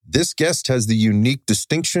This guest has the unique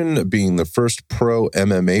distinction of being the first pro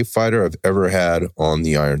MMA fighter I've ever had on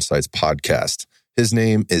the Iron Sights podcast. His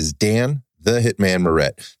name is Dan, the Hitman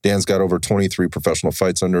Moret. Dan's got over 23 professional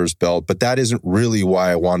fights under his belt, but that isn't really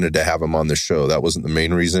why I wanted to have him on the show. That wasn't the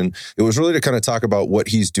main reason. It was really to kind of talk about what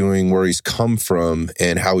he's doing, where he's come from,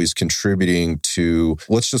 and how he's contributing to,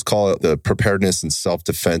 let's just call it the preparedness and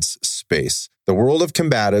self-defense space. The world of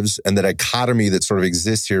combatives and the dichotomy that sort of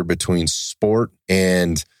exists here between sport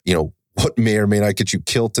and, what may or may not get you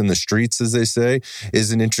killed in the streets, as they say,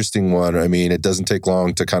 is an interesting one. I mean, it doesn't take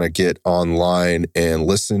long to kind of get online and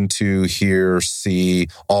listen to, hear, see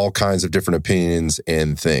all kinds of different opinions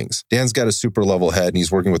and things. Dan's got a super level head, and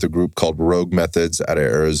he's working with a group called Rogue Methods out of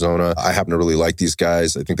Arizona. I happen to really like these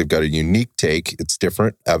guys. I think they've got a unique take. It's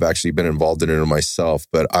different. I've actually been involved in it myself,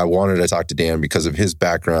 but I wanted to talk to Dan because of his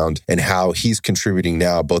background and how he's contributing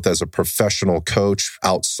now, both as a professional coach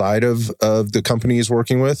outside of the company he's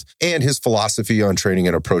working with, and his philosophy on training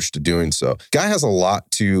and approach to doing so. Guy has a lot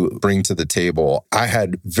to bring to the table. I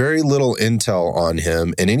had very little intel on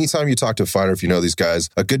him. And anytime you talk to a fighter, if you know these guys,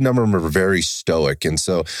 a good number of them are very stoic. And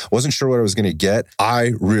so I wasn't sure what I was going to get.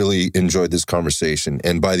 I really enjoyed this conversation.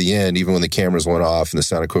 And by the end, even when the cameras went off and the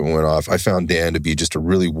sound equipment went off, I found Dan to be just a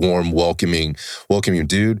really warm, welcoming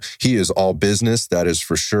dude. He is all business, that is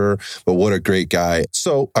for sure. But what a great guy.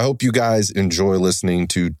 So I hope you guys enjoy listening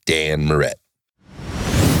to Dan Moret.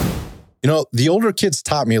 The older kids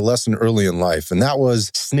taught me a lesson early in life, and that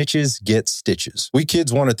was snitches get stitches. We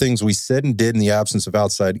kids wanted things we said and did in the absence of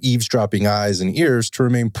outside eavesdropping eyes and ears to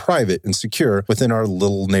remain private and secure within our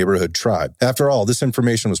little neighborhood tribe. After all, this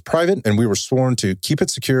information was private, and we were sworn to keep it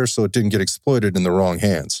secure so it didn't get exploited in the wrong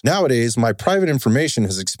hands. Nowadays, my private information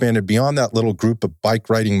has expanded beyond that little group of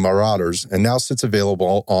bike-riding marauders and now sits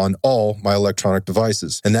available on all my electronic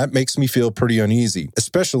devices. And that makes me feel pretty uneasy,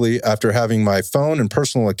 especially after having my phone and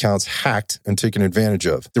personal accounts hacked and taken advantage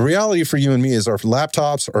of. The reality for you and me is our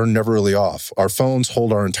laptops are never really off. Our phones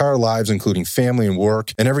hold our entire lives, including family and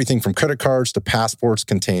work, and everything from credit cards to passports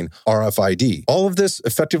contain RFID. All of this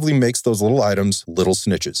effectively makes those little items little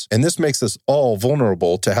snitches. And this makes us all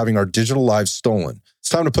vulnerable to having our digital lives stolen. It's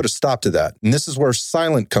time to put a stop to that. And this is where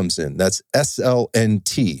Silent comes in. That's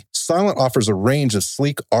SLNT. Silent offers a range of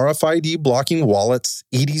sleek RFID blocking wallets,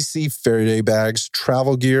 EDC Faraday bags,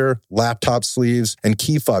 travel gear, laptop sleeves, and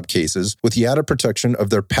key fob cases with the added protection of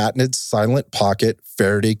their patented Silent Pocket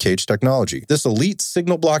Faraday cage technology. This elite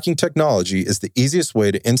signal blocking technology is the easiest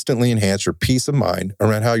way to instantly enhance your peace of mind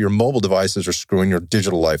around how your mobile devices are screwing your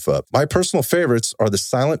digital life up. My personal favorites are the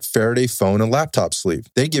Silent Faraday phone and laptop sleeve.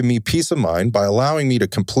 They give me peace of mind by allowing me to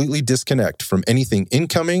completely disconnect from anything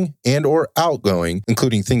incoming and or outgoing,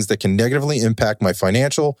 including things that can negatively impact my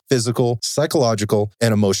financial, physical, psychological,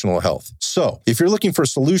 and emotional health. So, if you're looking for a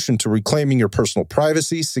solution to reclaiming your personal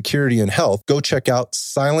privacy, security, and health, go check out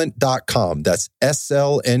silent.com. That's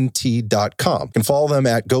SLNT.com. You can follow them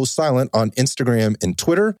at Go Silent on Instagram and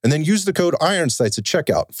Twitter, and then use the code IronSights at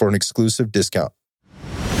checkout for an exclusive discount.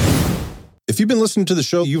 If you've been listening to the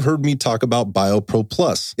show, you've heard me talk about BioPro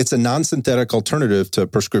Plus. It's a non-synthetic alternative to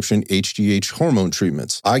prescription HGH hormone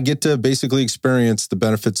treatments. I get to basically experience the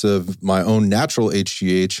benefits of my own natural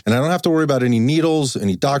HGH, and I don't have to worry about any needles,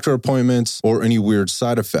 any doctor appointments, or any weird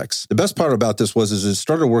side effects. The best part about this is it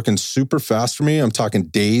started working super fast for me. I'm talking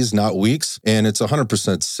days, not weeks, and it's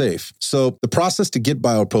 100% safe. So the process to get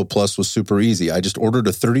BioPro Plus was super easy. I just ordered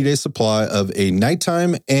a 30-day supply of a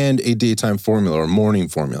nighttime and a daytime formula or morning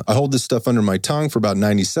formula. I hold this stuff under my tongue for about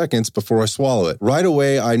 90 seconds before I swallow it. Right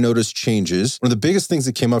away, I noticed changes. One of the biggest things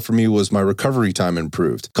that came up for me was my recovery time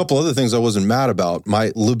improved. A couple other things I wasn't mad about.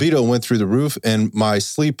 My libido went through the roof and my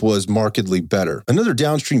sleep was markedly better. Another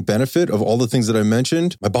downstream benefit of all the things that I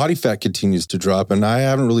mentioned, my body fat continues to drop, and I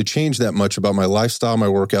haven't really changed that much about my lifestyle, my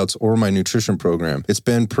workouts, or my nutrition program. It's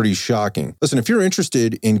been pretty shocking. Listen, if you're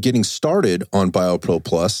interested in getting started on BioPro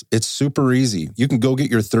Plus, it's super easy. You can go get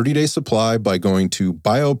your 30-day supply by going to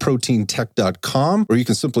bioproteintech.com, or you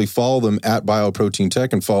can simply follow them at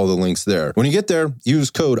bioproteintech and follow the links there. When you get there, use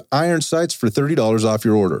code IronSights for $30 off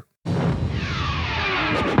your order.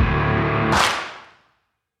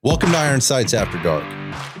 Welcome to Iron Sights After Dark.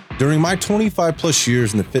 During my 25 plus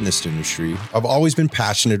years in the fitness industry, I've always been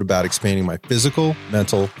passionate about expanding my physical,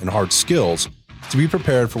 mental, and hard skills to be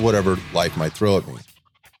prepared for whatever life might throw at me.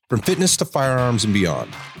 From fitness to firearms and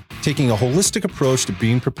beyond, taking a holistic approach to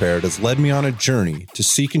being prepared has led me on a journey to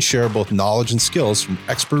seek and share both knowledge and skills from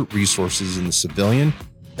expert resources in the civilian,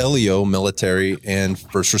 LEO, military, and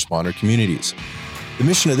first responder communities. The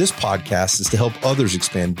mission of this podcast is to help others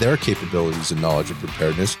expand their capabilities and knowledge of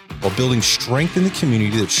preparedness while building strength in the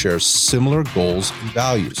community that shares similar goals and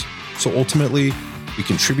values. So ultimately, we we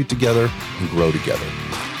contribute together and grow together.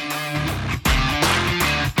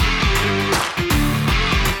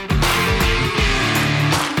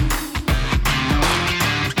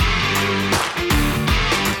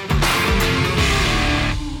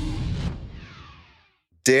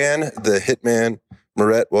 Dan, the Hitman,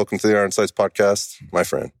 Moret, welcome to the Iron Sights podcast, my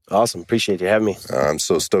friend. Awesome. Appreciate you having me. I'm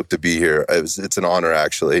so stoked to be here. It's an honor,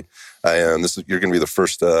 actually. You're going to be the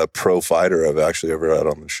first pro fighter I've actually ever had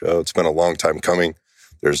on the show. It's been a long time coming.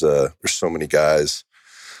 There's so many guys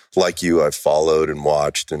like you I've followed and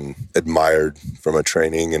watched and admired from a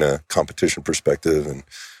training and a competition perspective, and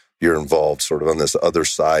you're involved sort of on this other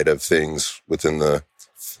side of things within the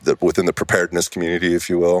preparedness community,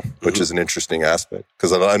 if you will, which is an interesting aspect.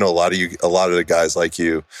 Because I know a lot of the guys like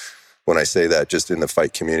you, when I say that, just in the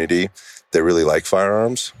fight community, they really like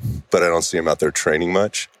firearms, but I don't see them out there training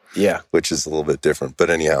much. Yeah. Which is a little bit different.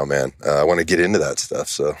 But anyhow, man, I want to get into that stuff.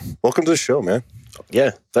 So welcome to the show, man.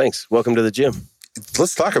 Yeah, thanks. Welcome to the gym.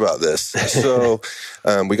 Let's talk about this. So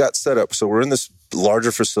we got set up. So we're in this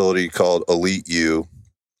larger facility called Elite U.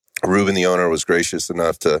 Ruben, the owner, was gracious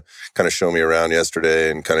enough to kind of show me around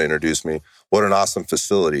yesterday and kind of introduce me. What an awesome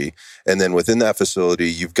facility. And then within that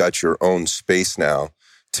facility, you've got your own space now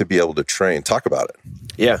to be able to train. Talk about it.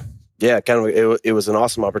 Yeah. It was an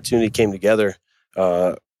awesome opportunity. Came together.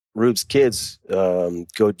 Rube's kids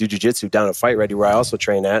go do jiu-jitsu down at Fight Ready, where I also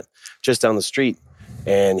train at, just down the street.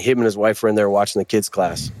 And him and his wife were in there watching the kids'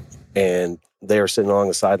 class. And they were sitting along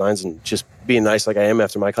the sidelines and just being nice like I am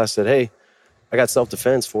after my class. Said, hey, I got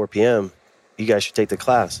self-defense, 4 p.m. You guys should take the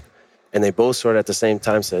class. And they both sort of at the same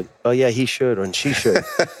time said, oh, yeah, he should, and she should.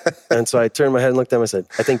 And so I turned my head and looked at him and said,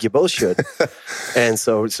 I think you both should. And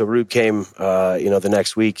so Rube came, the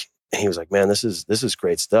next week, and he was like, man, this is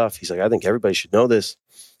great stuff. He's like, I think everybody should know this.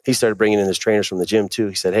 He started bringing in his trainers from the gym too.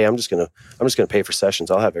 He said, hey, I'm just gonna pay for sessions.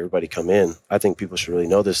 I'll have everybody come in. I think people should really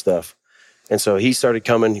know this stuff. And so he started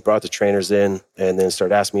coming, he brought the trainers in, and then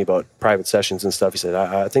started asking me about private sessions and stuff. He said,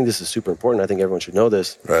 I think this is super important. I think everyone should know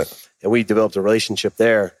this. Right. And we developed a relationship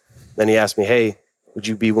there. Then he asked me, hey, would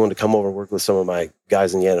you be willing to come over and work with some of my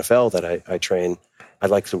guys in the NFL that I train? I'd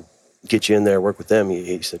like to get you in there, work with them.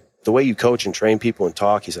 He said, the way you coach and train people and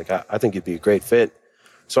talk, he's like, I think you'd be a great fit.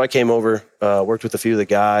 So I came over, worked with a few of the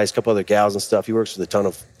guys, a couple other gals and stuff. He works with a ton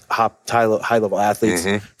of high-level athletes,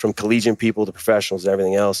 from collegiate people to professionals and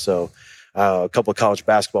everything else. So a couple of college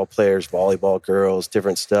basketball players, volleyball girls,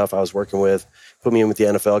 different stuff I was working with. Put me in with the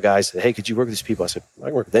NFL guys. Said, hey, could you work with these people? I said, I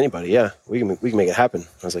can work with anybody. Yeah, we can make it happen.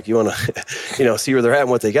 I was like, you want to, see where they're at and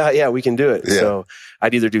what they got? Yeah, we can do it. Yeah. So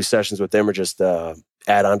I'd either do sessions with them or just add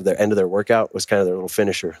on to their end of their workout. Was kind of their little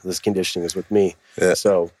finisher. This conditioning is with me. Yeah.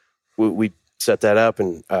 So we set that up,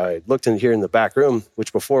 and I looked in here in the back room,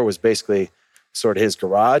 which before was basically sort of his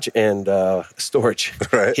garage and storage.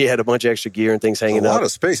 Right. He had a bunch of extra gear and things hanging up. A lot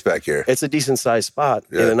of space back here. It's a decent sized spot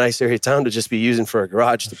in a nice area of town to just be using for a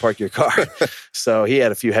garage to park your car. So he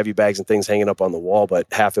had a few heavy bags and things hanging up on the wall, but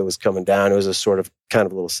half it was coming down. It was a sort of kind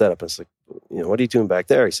of a little setup. I was like, what are you doing back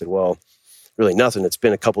there? He said, well, really nothing. It's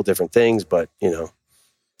been a couple different things, but,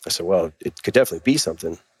 I said, well, it could definitely be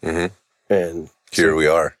something. Mm-hmm. And here we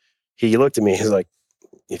are. He looked at me. He's like,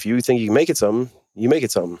 if you think you can make it something, you make it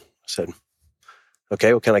something. I said,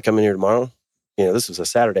 okay, well, can I come in here tomorrow? This was a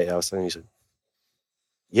Saturday. I was thinking, he said,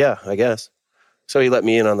 yeah, I guess. So he let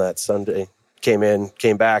me in on that Sunday,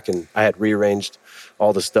 came back, and I had rearranged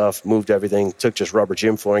all the stuff, moved everything, took just rubber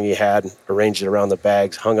gym flooring he had, arranged it around the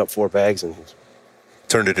bags, hung up 4 bags, and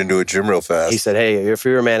turned it into a gym real fast. He said, hey, if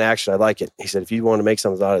you're a man action, I like it. He said, if you want to make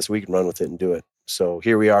something out of this, we can run with it and do it. So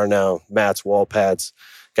here we are now, mats, wall pads,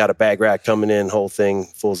 got a bag rack coming in, whole thing,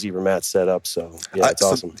 full zebra mat set up. So, yeah, it's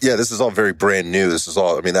awesome. Yeah, this is all very brand new. This is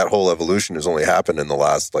all, that whole evolution has only happened in the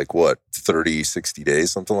last, 30, 60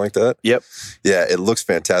 days, something like that? Yep. Yeah, it looks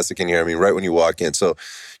fantastic in here. Right when you walk in. So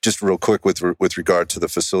just real quick with regard to the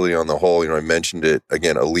facility on the whole, I mentioned it,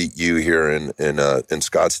 again, Elite U here in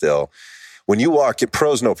Scottsdale. When you walk,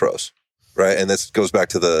 pros, no pros, right? And this goes back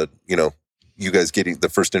to the, you guys getting the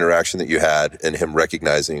first interaction that you had and him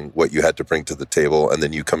recognizing what you had to bring to the table, and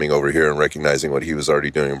then you coming over here and recognizing what he was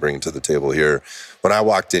already doing and bringing to the table here. When I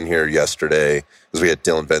walked in here yesterday, because we had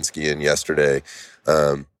Dylan Vensky in yesterday,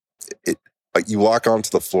 you walk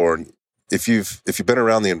onto the floor, and if you've been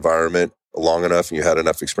around the environment long enough and you had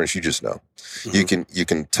enough experience, you just know. Mm-hmm. You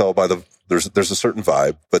can tell by there's a certain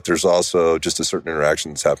vibe, but there's also just a certain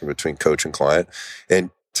interaction that's happening between coach and client.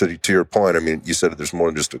 And to your point, you said there's more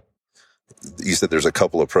than just you said there's a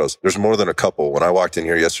couple of pros. There's more than a couple. When I walked in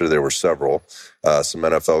here yesterday, there were several, some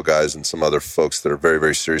NFL guys and some other folks that are very,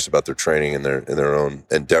 very serious about their training and their own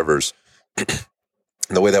endeavors. And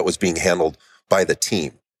the way that was being handled by the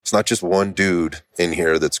team, It's not just one dude in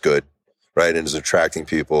here that's good, right, and is attracting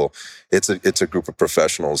people. It's a group of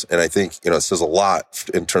professionals. And I think, it says a lot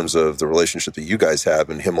in terms of the relationship that you guys have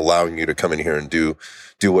and him allowing you to come in here and do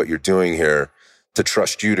what you're doing here, to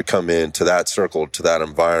trust you to come in to that circle, to that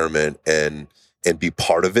environment and be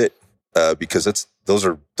part of it. Because those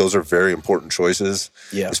are very important choices,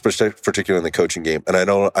 especially particularly in the coaching game. And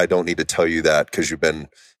I don't need to tell you that because you've been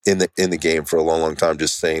in the game for a long, long time.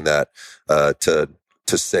 Just saying that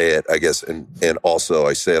to say it, I guess, and also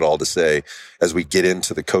I say it all to say, as we get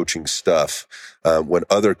into the coaching stuff, when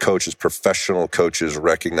other coaches, professional coaches,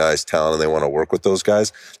 recognize talent and they want to work with those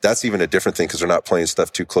guys, that's even a different thing because they're not playing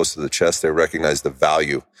stuff too close to the chest. They recognize the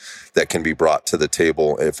value that can be brought to the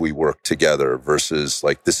table if we work together versus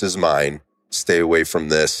like, this is mine, stay away from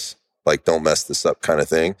this, like, don't mess this up kind of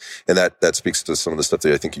thing. And that speaks to some of the stuff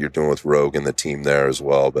that I think you're doing with Rogue and the team there as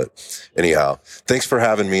well. But anyhow, thanks for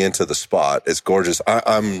having me into the spot. It's gorgeous.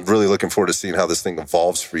 I'm really looking forward to seeing how this thing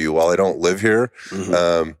evolves for you. While I don't live here,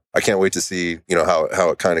 I can't wait to see, how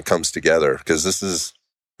it kind of comes together, because this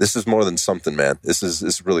is more than something, man. This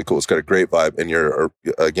is really cool. It's got a great vibe. And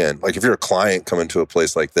again, like if you're a client coming to a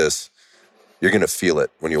place like this, you're going to feel it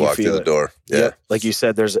when you walk through the door. Yeah. Yep. Like you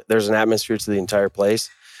said, there's an atmosphere to the entire place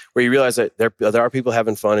where you realize that there are people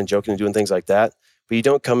having fun and joking and doing things like that, but you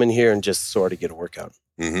don't come in here and just sort of get a workout.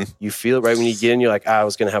 Mm-hmm. You feel it right when you get in. You're like, I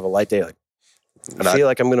was going to have a light day. Like, I feel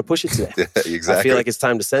like I'm going to push it today. Exactly. I feel like it's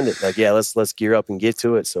time to send it. Like, let's gear up and get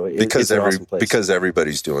to it. So it's an awesome place. Because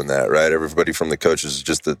everybody's doing that, right? Everybody from the coaches,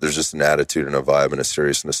 there's just an attitude and a vibe and a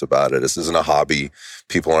seriousness about it. This isn't a hobby.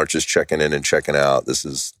 People aren't just checking in and checking out. This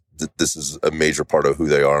is a major part of who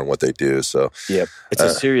they are and what they do. So yeah, it's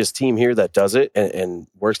a serious team here that does it and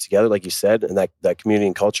works together, like you said, and that community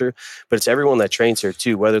and culture. But it's everyone that trains here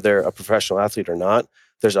too, whether they're a professional athlete or not.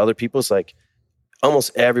 There's other people. It's like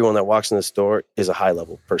almost everyone that walks in the store is a high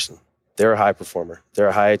level person. They're a high performer. They're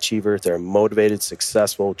a high achiever. They're a motivated,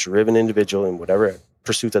 successful, driven individual in whatever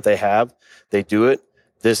pursuit that they have. They do it.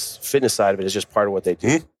 This fitness side of it is just part of what they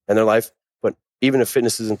do in their life. But even if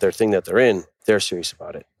fitness isn't their thing that they're in, they're serious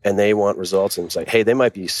about it and they want results. And it's like, hey, they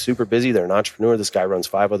might be super busy. They're an entrepreneur. This guy runs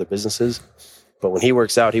 5 other businesses, but when he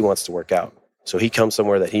works out, he wants to work out. So he comes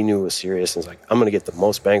somewhere that he knew was serious and is like, I'm going to get the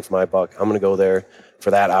most bang for my buck. I'm going to go there for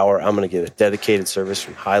that hour. I'm going to get a dedicated service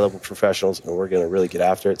from high level professionals and we're going to really get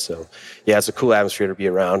after it. So yeah, it's a cool atmosphere to be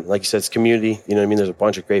around. Like you said, it's community. You know what I mean? There's a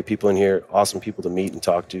bunch of great people in here, awesome people to meet and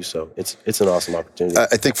talk to. So it's an awesome opportunity.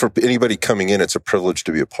 I think for anybody coming in, it's a privilege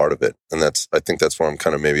to be a part of it. And I think that's where I'm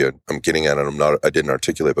kind of I'm getting at it. I didn't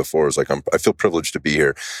articulate before. It's like, I feel privileged to be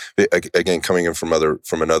here. Again, coming in from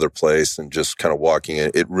another place and just kind of walking in,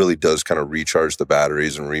 it really does kind of recharge the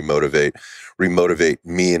batteries and remotivate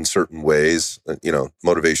me in certain ways.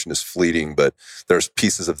 Motivation is fleeting, but there's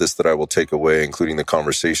pieces of this that I will take away, including the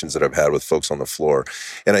conversations that I've had with folks on the floor.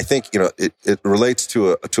 And I think, it relates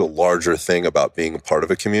to a larger thing about being a part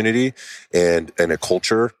of a community and a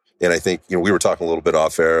culture. And I think, we were talking a little bit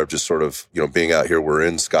off air of just sort of, being out here. We're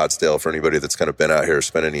in Scottsdale. For anybody that's kind of been out here,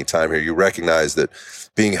 spent any time here, you recognize that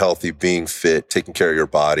being healthy, being fit, taking care of your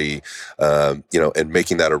body, and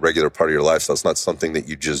making that a regular part of your lifestyle. It's not something that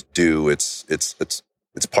you just do. It's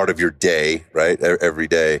part of your day, right? Every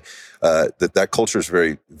day. That culture is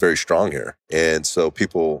very, very strong here. And so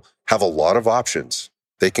people have a lot of options.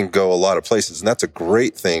 They can go a lot of places. And that's a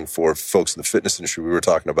great thing for folks in the fitness industry. We were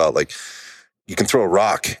talking about, like, you can throw a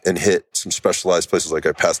rock and hit some specialized places. Like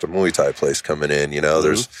I passed a Muay Thai place coming in,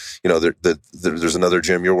 there's, there's another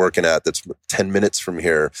gym you're working at that's 10 minutes from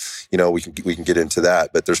here. We can get into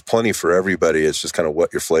that, but there's plenty for everybody. It's just kind of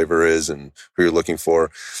what your flavor is and who you're looking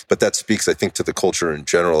for. But that speaks, I think, to the culture in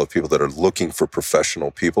general of people that are looking for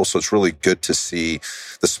professional people. So it's really good to see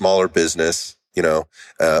the smaller business,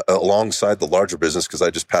 alongside the larger business. Cause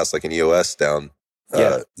I just passed like an EOS down.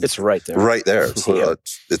 It's right there. Right there. So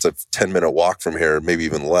it's a 10-minute walk from here, maybe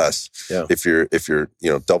even less. Yeah. If you're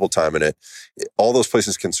double timing it, all those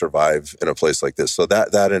places can survive in a place like this. So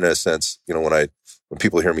that in a sense, when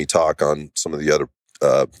people hear me talk on some of the other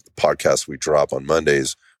podcasts we drop on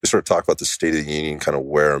Mondays, we sort of talk about the state of the union, kind of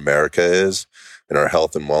where America is in our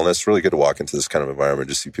health and wellness. It's really good to walk into this kind of environment,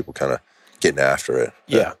 just see people kind of getting after it.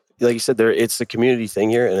 Yeah. Like you said, it's a community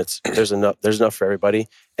thing here, and there's enough for everybody,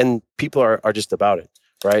 and people are just about it,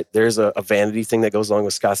 right? There's a vanity thing that goes along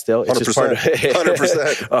with Scottsdale. It's 100%, just part of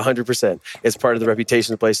 100%, 100%. It's part of the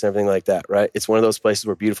reputation of the place and everything like that, right? It's one of those places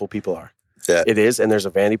where beautiful people are. Yeah, it is, and there's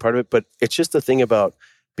a vanity part of it, but it's just the thing about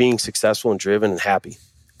being successful and driven and happy.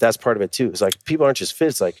 That's part of it too. It's like people aren't just fit.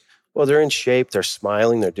 It's like, well, they're in shape, they're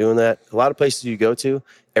smiling, they're doing that. A lot of places you go to,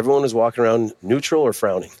 everyone is walking around neutral or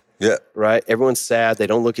frowning. Yeah. Right? Everyone's sad. They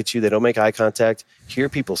don't look at you. They don't make eye contact. Here,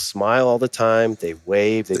 people smile all the time. They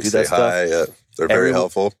wave. They do say that stuff. Hi. Yeah. They're very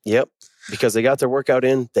helpful. Yep. Because they got their workout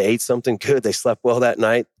in. They ate something good. They slept well that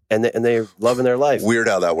night. And they're loving their life. Weird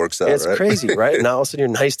how that works out, it's right? crazy, right? Now all of a sudden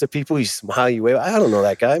you're nice to people. You smile, you wave. I don't know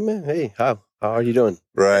that guy, man. Hey, how are you doing?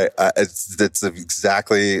 Right. It's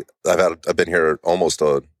exactly. I've been here almost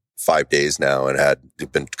 5 days now, and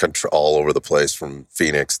been all over the place, from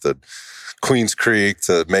Phoenix to Queens Creek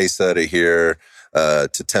to Mesa to here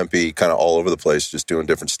to Tempe, kind of all over the place, just doing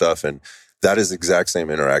different stuff. And that is the exact same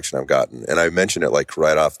interaction I've gotten. And I mentioned it like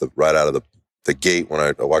right out of the gate when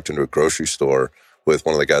I walked into a grocery store with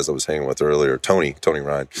one of the guys I was hanging with earlier, Tony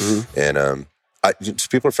Ryan. Mm-hmm. And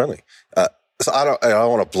just people are friendly. So I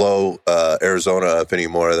don't want to blow Arizona up any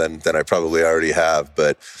more than I probably already have,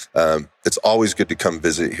 but it's always good to come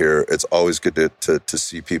visit here. It's always good to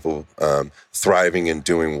see people thriving and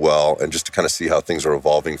doing well, and just to kind of see how things are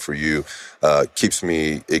evolving for you keeps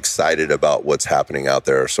me excited about what's happening out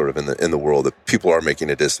there, sort of in the world, that people are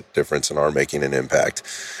making a difference and are making an impact.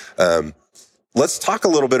 Let's talk a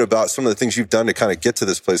little bit about some of the things you've done to kind of get to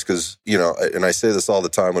this place, because, and I say this all the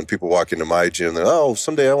time when people walk into my gym, they're, oh,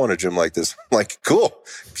 someday I want a gym like this. I'm like, cool,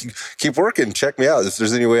 keep working, check me out. If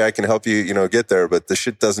there's any way I can help you, get there. But the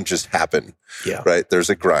shit doesn't just happen, right? There's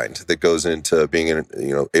a grind that goes into being,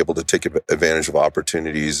 able to take advantage of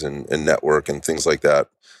opportunities and network and things like that.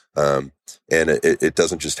 And it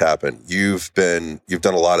doesn't just happen. You've done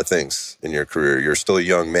a lot of things in your career. You're still a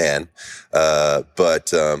young man.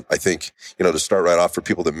 But I think, to start right off, for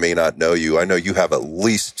people that may not know you, I know you have at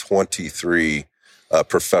least 23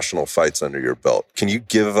 professional fights under your belt. Can you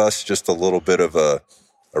give us just a little bit of a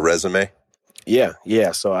resume?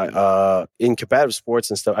 Yeah. So I, in competitive sports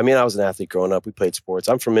and stuff, I mean, I was an athlete growing up. We played sports.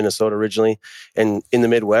 I'm from Minnesota originally. And in the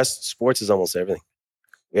Midwest, sports is almost everything.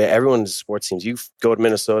 Yeah, everyone's sports teams. You go to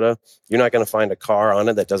Minnesota, you're not going to find a car on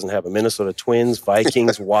it that doesn't have a Minnesota Twins,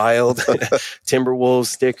 Vikings, Wild, Timberwolves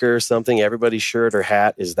sticker or something. Everybody's shirt or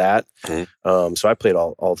hat is that. Mm-hmm. So I played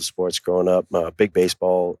all the sports growing up. Big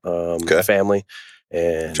baseball family.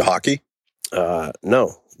 And hockey?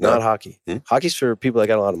 No, not hockey. Mm-hmm. Hockey's for people that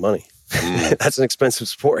got a lot of money. That's an expensive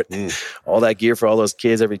sport. All that gear for all those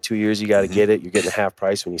kids, every 2 years you got to get it. You're getting half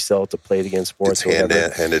price when you sell it to play it against sports.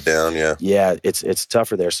 It's handed down, yeah. Yeah, it's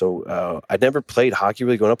tougher there. So I never played hockey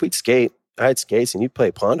really growing up. We'd skate. I had skates, and you'd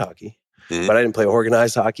play pond hockey, but I didn't play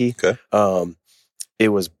organized hockey. Okay. It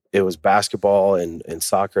was basketball and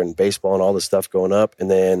soccer and baseball and all this stuff growing up,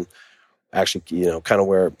 and then actually, kind of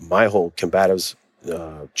where my whole combatives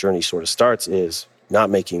journey sort of starts is not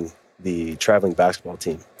making the traveling basketball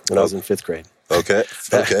team. When I was in 5th grade. Okay.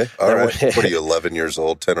 All right. What are you, 11 years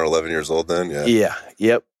old, 10 or 11 years old then? Yeah.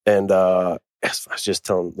 Yep. And I was just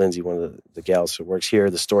telling Lindsay, one of the gals who works here,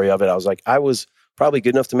 the story of it. I was like, I was probably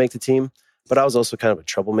good enough to make the team, but I was also kind of a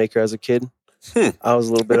troublemaker as a kid. I was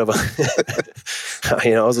a little bit of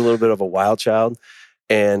a wild child.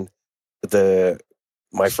 And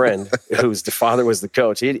my friend, whose the father was the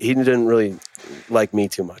coach, he didn't really like me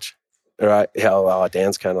too much. Right?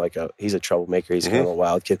 Dan's kind of he's a troublemaker. He's kind of a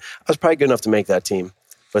wild kid. I was probably good enough to make that team,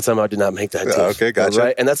 but somehow did not make that team. Okay, gotcha.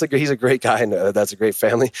 Right? And he's a great guy, and that's a great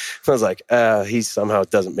family. I was like, he somehow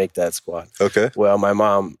doesn't make that squad. Okay. Well, my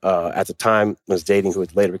mom at the time was dating who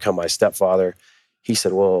would later become my stepfather. He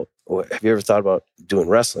said, well, have you ever thought about doing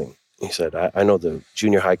wrestling? He said, I know the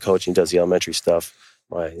junior high coach, and he does the elementary stuff.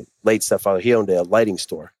 My late stepfather, he owned a lighting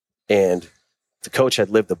store, and the coach had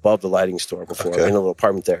lived above the lighting store before in a little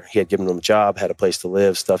apartment there. He had given him a job, had a place to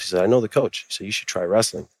live, stuff. He said, I know the coach. He said, you should try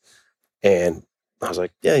wrestling. And I was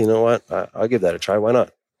like, yeah, you know what? I'll give that a try. Why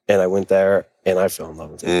not? And I went there, and I fell in love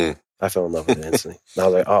with it. I fell in love with it instantly. And I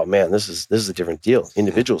was like, oh, man, this is a different deal.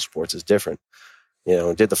 Individual sports is different.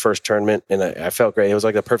 Did the first tournament, and I felt great. It was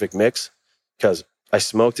like a perfect mix because I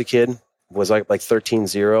smoked a kid, was like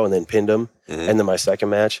 13-0, and then pinned him. And then my second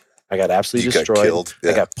match, I got absolutely destroyed. Got killed.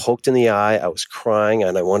 Yeah. I got poked in the eye. I was crying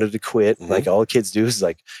and I wanted to quit. Like all the kids do is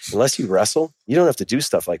unless you wrestle, you don't have to do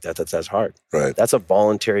stuff like that. That's hard. Right. That's a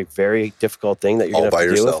voluntary, very difficult thing that you're going to have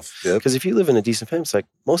to deal with. Because if you live in a decent family, it's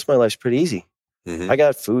most of my life's pretty easy. I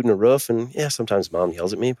got food and a roof, and sometimes mom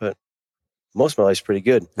yells at me, but most of my life's pretty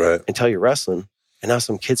good. Right. Until you're wrestling, and now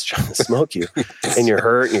some kid's trying to smoke you, and you're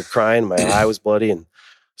hurt and you're crying. My eye was bloody, and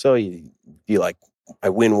so you I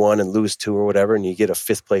win 1 and lose 2 or whatever, and you get a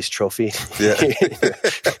 5th place trophy. Yeah.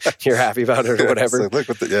 You're happy about it or whatever. But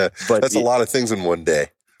that's a lot of things in one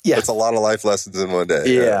day. Yeah. That's a lot of life lessons in one day.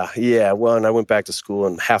 Yeah. Well, and I went back to school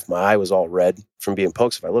and half my eye was all red from being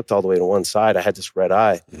poked. If I looked all the way to one side, I had this red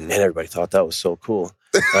eye, and everybody thought that was so cool.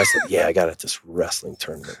 And I said, yeah, I got at this wrestling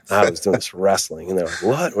tournament. I was doing this wrestling. And they're like,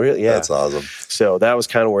 what? Really? Yeah. That's awesome. So that was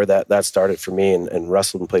kind of where that started for me, and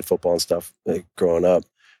wrestled and played football and stuff growing up.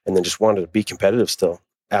 And then just wanted to be competitive still.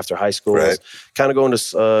 After high school, I was kind of going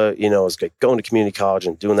to, I was going to community college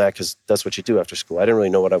and doing that because that's what you do after school. I didn't really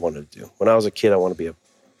know what I wanted to do. When I was a kid, I wanted to be a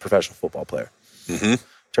professional football player.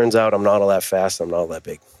 Turns out I'm not all that fast. I'm not all that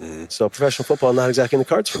big. So professional football, not exactly in the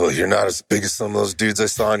cards for me. Well, you're not as big as some of those dudes I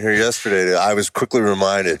saw in here yesterday. I was quickly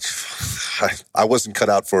reminded I wasn't cut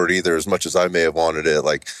out for it either, as much as I may have wanted it.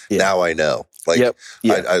 Now I know. I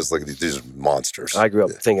was like, these are monsters. I grew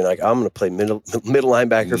up thinking, I'm going to play middle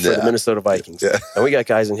linebacker for the Minnesota Vikings. Yeah. And we got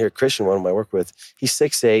guys in here. Christian, one of them I work with, he's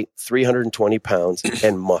 6'8", 320 pounds,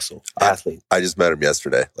 and muscle, athlete. I just met him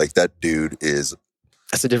yesterday. That dude is...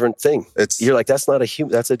 That's a different thing. You're like, that's not a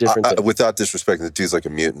human. That's a different thing. Without disrespecting, the dude's like a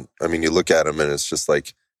mutant. I mean, you look at him and it's just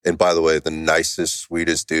like, and by the way, the nicest,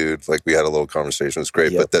 sweetest dude. We had a little conversation. It was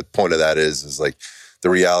great. But the point of that is the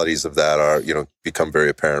realities of that are, become very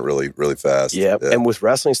apparent really, really fast. Yeah. And with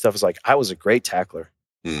wrestling stuff, it's I was a great tackler.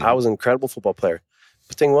 I was an incredible football player.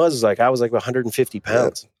 The thing was, I was 150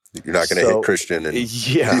 pounds. You're not going to hit Christian.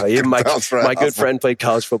 And my good friend played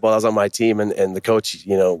college football. I was on my team, and the coach,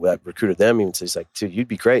 that recruited them, even says, dude, you'd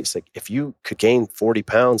be great. It's if you could gain 40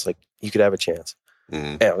 pounds, you could have a chance.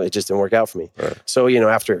 And it just didn't work out for me. Right. So,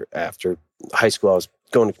 after high school, I was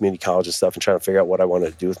going to community college and stuff and trying to figure out what I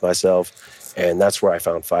wanted to do with myself. And that's where I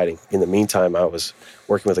found fighting. In the meantime, I was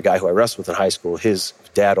working with a guy who I wrestled with in high school. His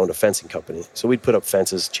dad owned a fencing company. So we'd put up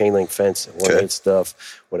fences, chain link fence, one-8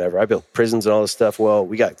 stuff, whatever. I built prisons and all this stuff. Well,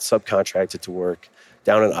 we got subcontracted to work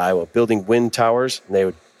down in Iowa, building wind towers. And they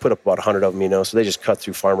would put up about 100 of them, So they just cut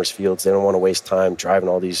through farmers' fields. They don't want to waste time driving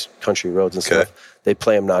all these country roads and stuff. They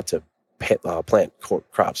play them not to plant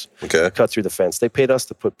crops. Cut through the fence. They paid us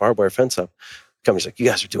to put barbed wire fence up. The company's like, you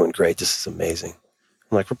guys are doing great. This is amazing.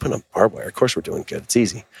 I'm like, we're putting up barbed wire. Of course we're doing good. It's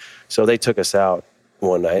easy. So they took us out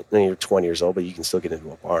one night. And you're 20 years old, but you can still get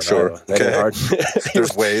into a bar. Sure. That ain't hard.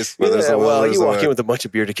 There's ways. You walk in with a bunch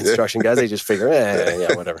of bearded construction guys. They just figure,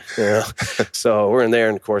 whatever. So we're in there.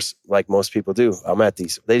 And of course, like most people do, I'm at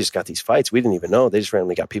these. They just got these fights. We didn't even know. They just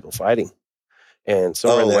randomly got people fighting. And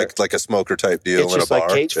so like a smoker type deal it's in a bar. It's like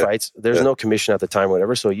cage fights. There's no commission at the time or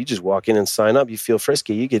whatever. So you just walk in and sign up. You feel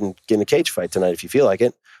frisky. You get in a cage fight tonight if you feel like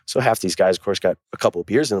it. So half these guys, of course, got a couple of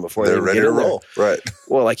beers in them before they're ready to roll. Right.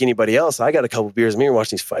 Well, like anybody else, I got a couple of beers in me and watch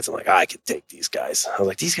these fights. I'm like, I could take these guys. I was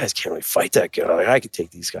like, these guys can't really fight that good. I'm like, I could take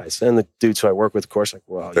these guys. And the dudes who I work with, of course,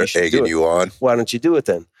 well, they're egging you on. Why don't you do it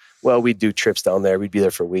then? Well, we'd do trips down there. We'd be there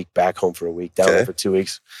for a week, back home for a week, down there for 2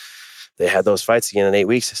 weeks. They had those fights again in 8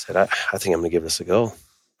 weeks. I said, I think I'm going to give this a go.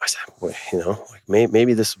 I said, well,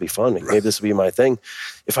 maybe this will be fun. Maybe this will be my thing.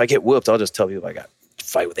 If I get whooped, I'll just tell people I got to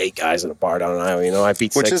fight with 8 guys in a bar down in Iowa. I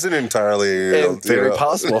beat 6. Which isn't entirely... very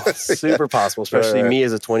possible. Super possible, especially me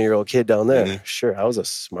as a 20-year-old kid down there. Sure, I was a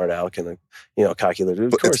smart aleck and a cocky little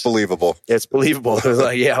dude. Of course. It's believable. It's believable. It was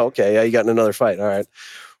like, you got in another fight. All right.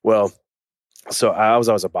 Well, so I was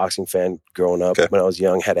always a boxing fan growing up. When I was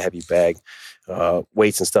young, had a heavy bag,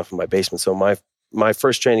 weights and stuff in my basement. So my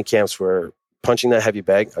first training camps were punching that heavy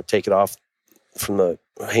bag. I'd take it off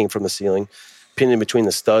hang from the ceiling, pin it in between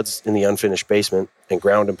the studs in the unfinished basement, and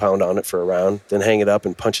ground and pound on it for a round. Then hang it up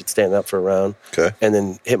and punch it standing up for a round. And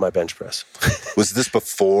then hit my bench press. Was this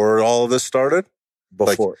before all of this started?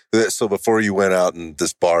 Before. So before you went out in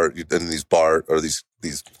this bar, in these bar or these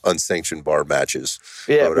unsanctioned bar matches.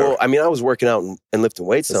 Yeah. Well, I mean, I was working out and lifting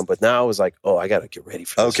weights some, but now I was like, I got to get ready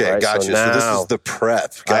for this. Okay, gotcha. So this is the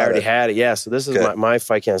prep. I already had it. Yeah. So this is my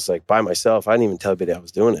fight camp. By myself. I didn't even tell anybody I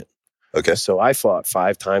was doing it. Okay. So I fought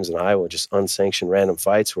 5 times in Iowa, just unsanctioned random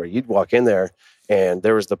fights where you'd walk in there and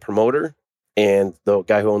there was the promoter and the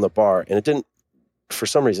guy who owned the bar, and it didn't, for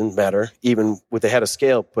some reason, matter. Even they had a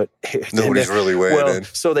scale, but nobody's really weighing in.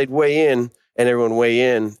 So they'd weigh in, and everyone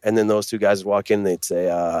weigh in, and then those 2 guys would walk in. And they'd say,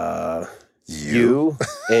 "You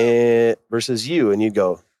and versus you," and you'd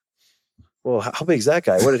go, "Well, how big is that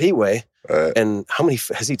guy? What did he weigh? And how many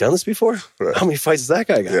has he done this before? How many fights has that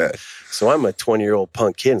guy got?" Yeah. So I'm a 20-year-old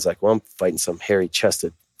punk kid. And it's like, well, I'm fighting some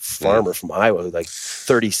hairy-chested farmer from Iowa, who's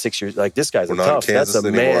 36 years. Like, this guy's tough. That's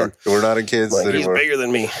a man. We're not in Kansas anymore. He's bigger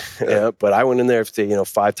than me. But I went in there to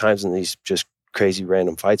 5 times in these just crazy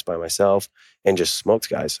random fights by myself and just smoked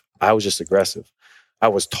guys. I was just aggressive. I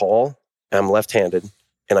was tall, I'm left-handed,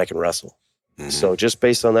 and I can wrestle. So just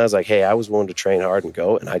based on that, I was like, hey, I was willing to train hard and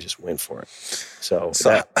go, and I just went for it. So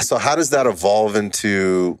how does that evolve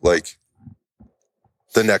into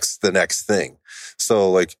the next thing.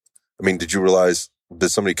 So like, I mean, did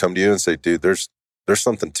somebody come to you and say, dude, there's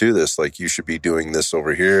something to this. Like you should be doing this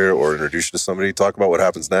over here, or introduce you to somebody, talk about what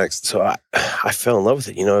happens next. So I fell in love with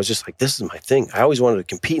it. I was just like, this is my thing. I always wanted to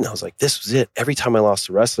compete. And I was like, this was it. Every time I lost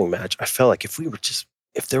a wrestling match, I felt like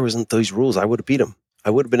if there wasn't those rules, I would have beat them. I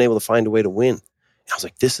would have been able to find a way to win. And I was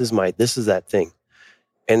like, this is that thing.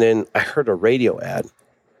 And then I heard a radio ad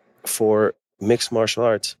for mixed martial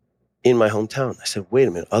arts in my hometown. I said, wait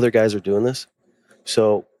a minute, other guys are doing this?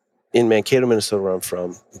 So in Mankato, Minnesota, where I'm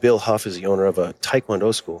from, Bill Huff is the owner of a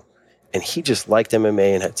Taekwondo school, and he just liked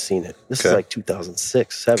MMA and had seen it. This is like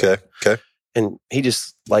 2006, 2007. Okay. And he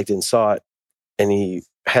just liked it and saw it, and he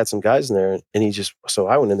had some guys in there, and so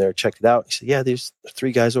I went in there, checked it out. He said, yeah, there's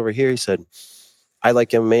 3 guys over here. He said, I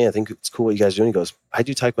like MMA. I think it's cool what you guys are doing. He goes, I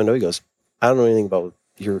do Taekwondo. He goes, I don't know anything about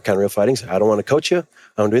your kind of real fighting. So I don't want to coach you.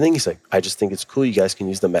 I don't do anything. He's like, I just think it's cool. You guys can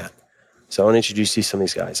use the mat. So I want to introduce you to some of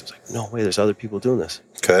these guys. I was like, no way, there's other people doing this.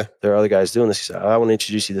 Okay. There are other guys doing this. He said, I want to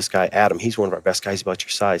introduce you to this guy, Adam. He's one of our best guys about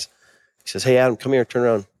your size. He says, hey, Adam, come here, turn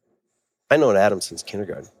around. I known Adam since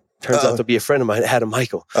kindergarten. Turns out to be a friend of mine, Adam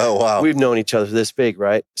Michael. Oh, wow. We've known each other this big,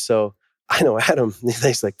 right? So I know Adam.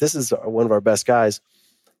 He's like, this is one of our best guys.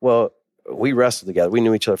 Well, we wrestled together. We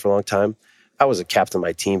knew each other for a long time. I was a captain of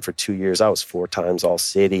my team for 2 years. I was 4 times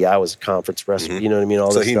all-city. I was a conference wrestler. Mm-hmm. You know what I mean?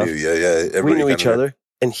 All this stuff. So he knew, yeah. Everybody we knew each other,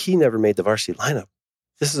 and he never made the varsity lineup.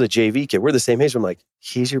 This is a JV kid. We're the same age. I'm like,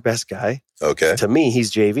 he's your best guy? Okay. To me,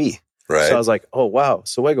 he's JV. Right. So I was like, oh, wow.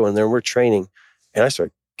 So I go in there, and we're training, and I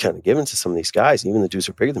start kind of giving to some of these guys. Even the dudes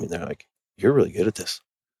are bigger than me. They're like, you're really good at this.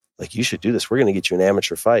 Like, you should do this. We're going to get you an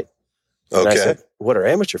amateur fight. And I said, what are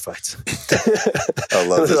amateur fights? I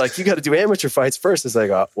love They're like, you got to do amateur fights first. It's like,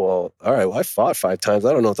 well, all right, well, I fought 5 times.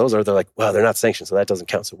 I don't know what those are. They're like, well, they're not sanctioned, so that doesn't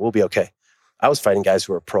count. So we'll be okay. I was fighting guys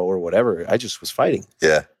who were pro or whatever. I just was fighting.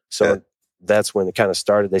 Yeah. So that's when it kind of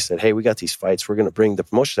started. They said, hey, we got these fights. We're going to bring, the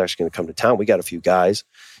promotion's actually going to come to town. We got a few guys,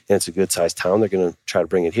 and it's a good-sized town. They're going to try to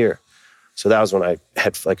bring it here. So that was when I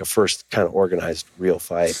had like a first kind of organized real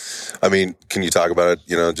fight. I mean, can you talk about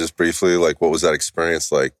it, just briefly? Like, what was that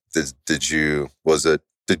experience like? Was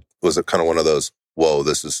it kind of one of those, whoa,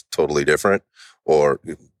 this is totally different? Or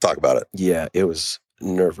talk about it. Yeah, it was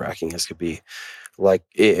nerve-wracking as could be. Like,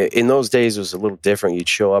 in those days, it was a little different. You'd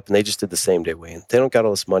show up, and they just did the same day weigh-in. They don't got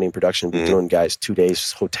all this money in production, be doing guys 2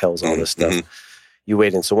 days, hotels, all this stuff. You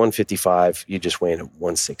weighed in, so 155, you just weigh in at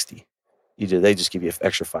 160. They just give you an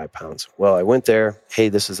extra 5 pounds. Well, I went there. Hey,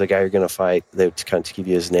 this is the guy you're going to fight. They would kind of give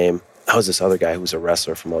you his name. I was this other guy who was a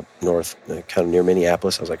wrestler from up north, kind of near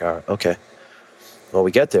Minneapolis. I was like, all right, okay. Well,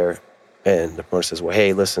 we get there, and the promoter says, well,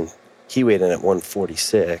 hey, listen, he weighed in at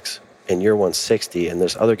 146, and you're 160, and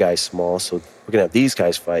there's other guys small, so we're going to have these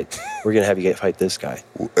guys fight. We're going to have you fight this guy.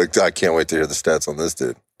 I can't wait to hear the stats on this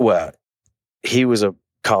dude. Well, he was a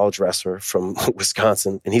college wrestler from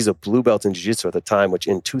Wisconsin, and he's a blue belt in jiu-jitsu at the time, which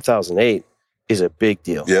in 2008 is a big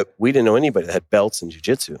deal. Yep. We didn't know anybody that had belts in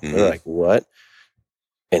jiu-jitsu. We're like, what?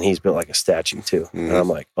 And he's built like a statue too. And I'm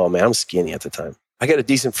like, oh man, I'm skinny at the time. I got a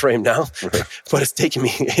decent frame now, but it's taken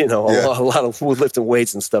me, a lot of lifting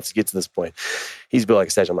weights and stuff to get to this point. He's built like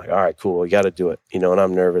a statue. I'm like, all right, cool. You got to do it. And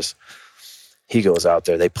I'm nervous. He goes out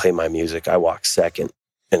there. They play my music. I walk second.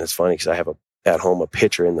 And it's funny because I have at home a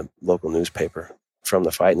picture in the local newspaper from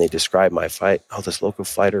the fight, and they describe my fight. Oh, this local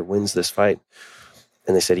fighter wins this fight.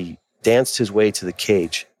 And they said he danced his way to the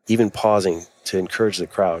cage, even pausing to encourage the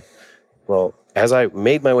crowd. Well, as I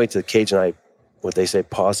made my way to the cage and what they say,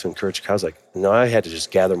 pause to encourage the crowd, I was like, no, I had to just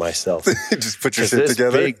gather myself. Just put your shit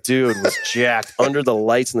together? This big dude was jacked under the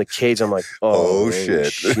lights in the cage. I'm like, oh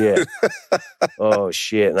shit. Oh,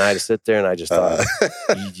 shit. And I had to sit there, and I just thought,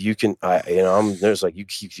 you can, there's like,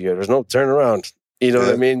 there's no turn around. You know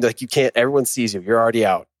what I mean? Like, you can't, everyone sees you. You're already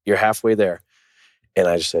out. You're halfway there. And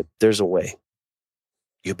I just said, there's a way.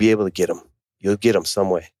 You'll be able to get him. You'll get him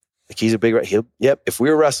some way. Like, he's a big, if we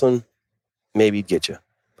were wrestling, maybe he'd get you.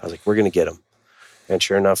 I was like, we're going to get him. And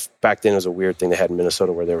sure enough, back then it was a weird thing they had in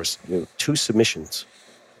Minnesota where there was 2 submissions.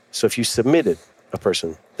 So if you submitted a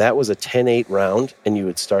person, that was a 10-8 round, and you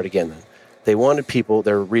would start again then. They wanted people,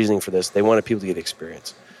 their reasoning for this, they wanted people to get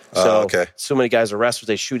experience. So, so many guys are wrestlers,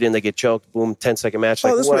 they shoot in, they get choked, boom, 10-second match.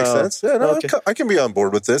 This makes sense. Yeah, no, I can be on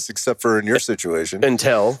board with this, except for in your situation.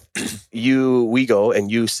 Until we go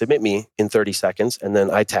and you submit me in 30 seconds, and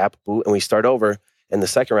then I tap, boo, and we start over in the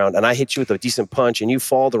second round, and I hit you with a decent punch, and you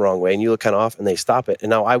fall the wrong way, and you look kind of off, and they stop it. And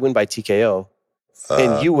now I win by TKO,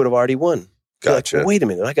 and you would have already won. Gotcha. Like, wait a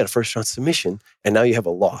minute, I got a first-round submission, and now you have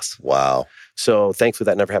a loss. Wow. So thankfully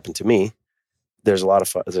that never happened to me. There's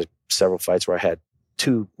there's several fights where I had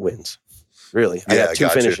 2 wins. Really. I had 2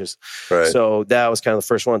 finishes. Right. So that was kind of the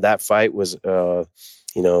first one. That fight was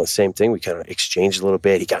Same thing. We kind of exchanged a little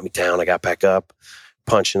bit. He got me down. I got back up,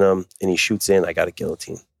 punching him, and he shoots in. I got a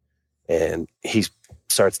guillotine. And he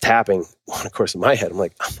starts tapping. Well, of course, in my head, I'm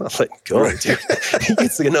like, I'm not letting go, dude. He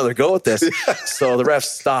gets another go at this. So the ref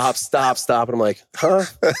stop. And I'm like, huh?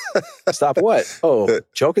 Stop what? Oh,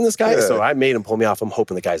 choking this guy? Yeah. So I made him pull me off. I'm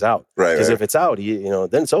hoping the guy's out. Right. Because if it's out,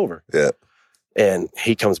 then it's over. Yeah. And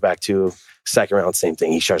he comes back to second round, same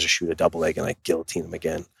thing. He tries to shoot a double leg and I guillotine him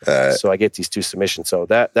again. So I get these 2 submissions. So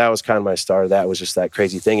that was kind of my start. That was just that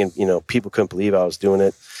crazy thing. And, people couldn't believe I was doing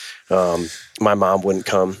it. My mom wouldn't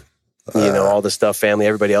come. All the stuff, family,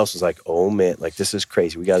 everybody else was like, oh man, like this is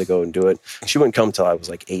crazy. We got to go and do it. She wouldn't come till I was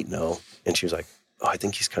like 8-0. And she was like, oh, I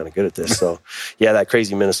think he's kind of good at this. So yeah, that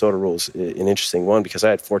crazy Minnesota rule is an interesting one because I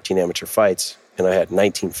had 14 amateur fights and I had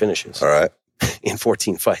 19 finishes. All right. In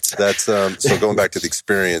 14 fights. That's, so going back to the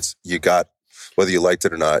experience, you got, whether you liked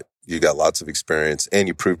it or not, you got lots of experience and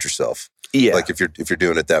you proved yourself. Yeah. Like if you're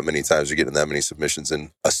doing it that many times, you're getting that many submissions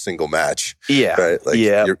in a single match. Yeah. Right. Like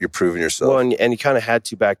you're proving yourself. Well, and you kind of had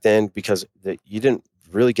to back then because you didn't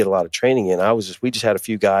really get a lot of training in. We just had a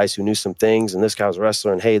few guys who knew some things, and this guy was a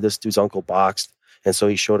wrestler, and hey, this dude's uncle boxed, and so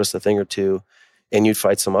he showed us a thing or two. And you'd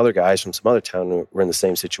fight some other guys from some other town who were in the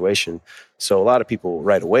same situation. So a lot of people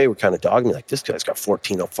right away were kind of dogging me, like, this guy's got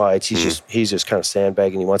 14 fights. He's just kind of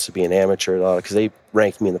sandbagging. He wants to be an amateur. Because they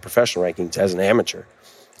ranked me in the professional rankings as an amateur.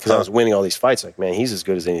 Because I was winning all these fights. Like, man, he's as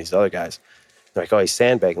good as any of these other guys. They're like, oh, he's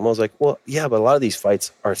sandbagging. I was like, well, yeah, but a lot of these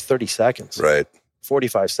fights are 30 seconds. Right.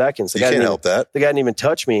 45 seconds. You can't help that. The guy didn't even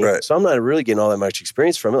touch me. Right. So I'm not really getting all that much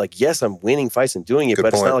experience from it. Like, yes, I'm winning fights and doing it, Good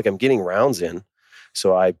but point. It's not like I'm getting rounds in.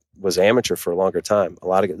 So I was amateur for a longer time.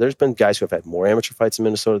 There's been guys who have had more amateur fights in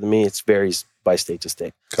Minnesota than me. It varies by state to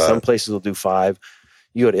state. Some places will do 5.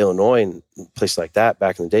 You go to Illinois and places like that,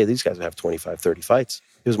 back in the day, these guys would have 25, 30 fights.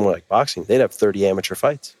 It was more like boxing. They'd have 30 amateur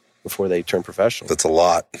fights before they turned professional. That's a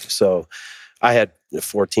lot. So I had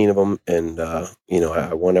 14 of them, and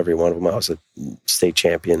I won every one of them. I was a state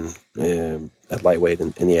champion at lightweight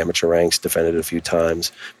in the amateur ranks, defended it a few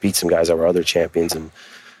times, beat some guys that were other champions, and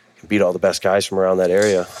beat all the best guys from around that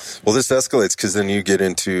area. Well, this escalates because then you get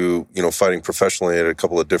into, fighting professionally at a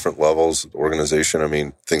couple of different levels, organization. I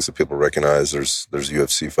mean, things that people recognize. There's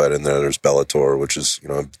UFC fight in there. There's Bellator, which is,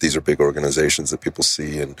 these are big organizations that people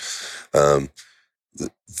see, and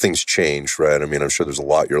things change, right? I mean, I'm sure there's a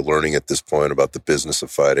lot you're learning at this point about the business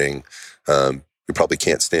of fighting. You probably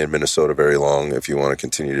can't stay in Minnesota very long if you want to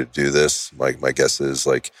continue to do this. My guess is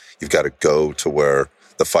you've got to go to where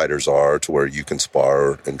the fighters are, to where you can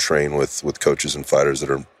spar and train with coaches and fighters that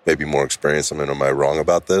are maybe more experienced. I mean, am I wrong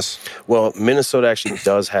about this? Well, Minnesota actually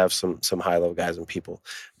does have some high-level guys and people.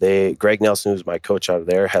 Greg Nelson, who's my coach out of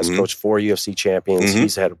there, has coached 4 UFC champions. Mm-hmm.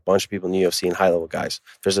 He's had a bunch of people in the UFC and high-level guys.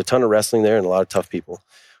 There's a ton of wrestling there and a lot of tough people.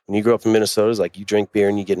 When you grow up in Minnesota, it's like you drink beer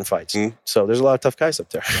and you get in fights. Mm-hmm. So there's a lot of tough guys up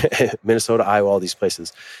there. Minnesota, Iowa, all these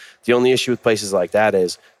places. The only issue with places like that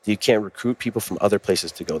is you can't recruit people from other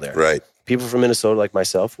places to go there. Right. People from Minnesota, like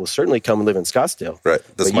myself, will certainly come and live in Scottsdale. Right.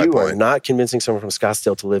 That's my point. point. You are not convincing someone from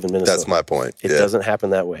Scottsdale to live in Minnesota. That's my point. It doesn't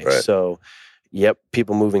happen that way. Right. So, yep,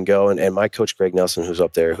 people move and go. And my coach, Greg Nelson, who's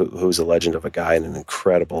up there, who's a legend of a guy and an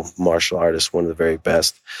incredible martial artist, one of the very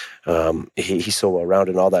best. He's so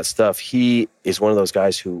well-rounded and all that stuff. He is one of those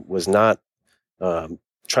guys who was not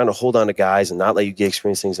trying to hold on to guys and not let you get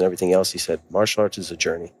experience things and everything else. He said, martial arts is a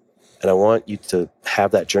journey. And I want you to have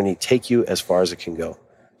that journey take you as far as it can go.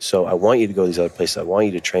 So I want you to go these other places. I want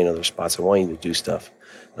you to train other spots. I want you to do stuff.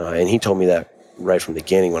 And he told me that right from the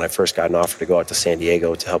beginning when I first got an offer to go out to San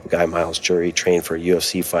Diego to help a guy, Miles Jury, train for a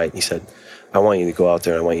UFC fight. He said, I want you to go out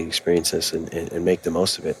there and I want you to experience this and make the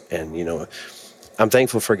most of it. And, I'm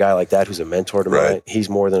thankful for a guy like that who's a mentor to mine. He's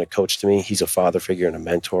more than a coach to me. He's a father figure and a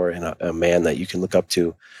mentor and a man that you can look up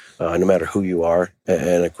to no matter who you are,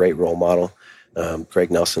 and a great role model. Greg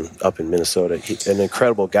Nelson up in Minnesota, an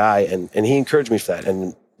incredible guy, and he encouraged me for that.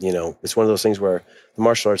 And it's one of those things where the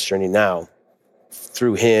martial arts journey now,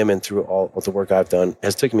 through him and through all of the work I've done,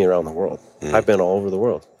 has taken me around the world. I've been all over the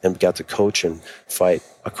world and got to coach and fight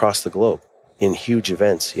across the globe in huge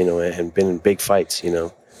events, and been in big fights.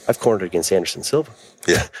 I've cornered against Anderson Silva,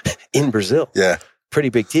 in Brazil, pretty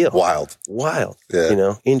big deal, wild,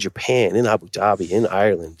 in Japan, in Abu Dhabi, in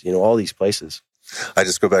Ireland, all these places. I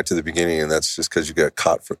just go back to the beginning, and that's just because you got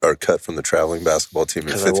cut from the traveling basketball team in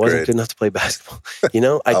 5th grade. Because I wasn't good enough to play basketball.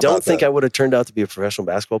 I don't think I would have turned out to be a professional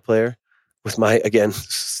basketball player with my, again,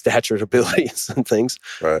 stature and abilities and things.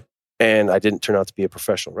 Right. And I didn't turn out to be a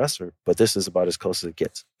professional wrestler, but this is about as close as it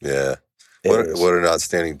gets. Yeah. What an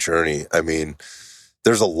outstanding journey. I mean,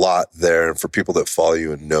 there's a lot there. And for people that follow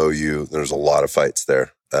you and know you, there's a lot of fights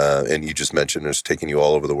there. and you just mentioned it's taking you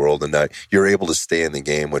all over the world, and that you're able to stay in the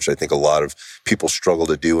game, which I think a lot of people struggle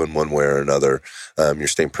to do in one way or another. You're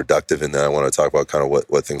staying productive in that. I want to talk about kind of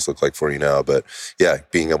what things look like for you now, but yeah,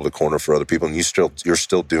 being able to corner for other people, and you're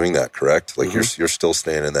still doing that, correct? Like you're still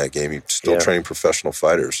staying in that game. You're still training professional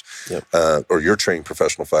fighters, or you're training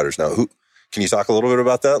professional fighters now. Can you talk a little bit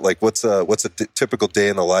about that? Like what's a typical day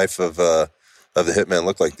in the life of the Hitman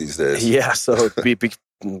look like these days? Yeah, so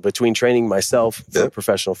between training myself for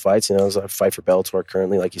professional fights, I fight for Bellator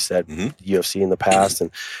currently, like you said, UFC in the past,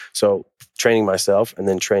 and so training myself and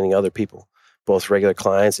then training other people, both regular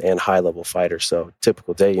clients and high-level fighters. So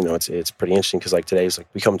typical day, it's pretty interesting because like today's like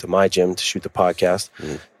we come to my gym to shoot the podcast.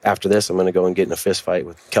 After this, I'm going to go and get in a fist fight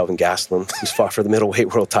with Kelvin Gastelum, who's fought for the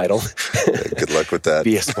middleweight world title. Good luck with that.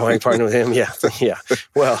 Be a sparring partner with him. Yeah.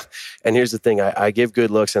 Well, and here's the thing: I give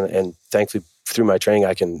good looks, and thankfully through my training,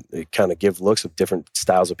 I can kind of give looks of different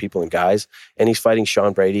styles of people and guys. And he's fighting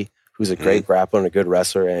Sean Brady, who's a great grappler and a good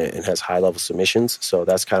wrestler and has high-level submissions. So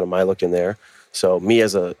that's kind of my look in there. So me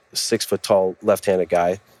as a 6-foot-tall left-handed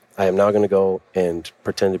guy, I am now going to go and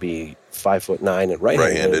pretend to be 5'9" and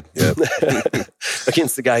right-handed.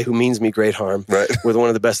 Against the guy who means me great harm with one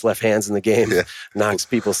of the best left hands in the game, knocks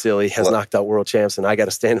people silly, has knocked out world champs, and I got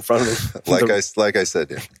to stand in front of him. Like I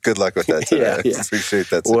said, good luck with that today. I appreciate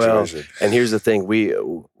that situation. Well, and here's the thing,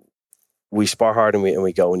 we spar hard and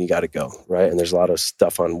we go when you got to go, right? And there's a lot of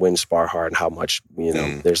stuff on when spar hard and how much,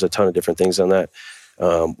 there's a ton of different things on that.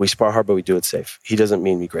 We spar hard, but we do it safe. He doesn't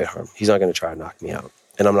mean me great harm. He's not going to try to knock me out,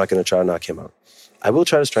 and I'm not going to try to knock him out. I will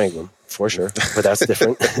try to strangle him for sure, but that's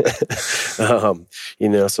different. So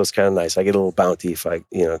it's kind of nice. I get a little bounty if I,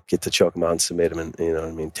 get to choke him out and submit him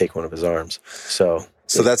and, take one of his arms. So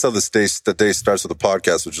that's how the day starts with the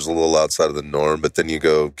podcast, which is a little outside of the norm. But then you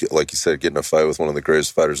go, like you said, get in a fight with one of the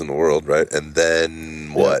greatest fighters in the world, right? And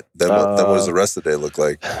then what? Then what does the rest of the day look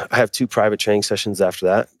like? I have 2 private training sessions after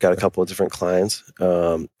that. Got a couple of different clients.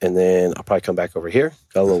 And then I'll probably come back over here.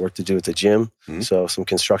 Got a little work to do at the gym. So some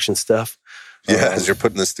construction stuff. Yeah, as you're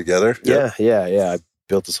putting this together? Yeah. I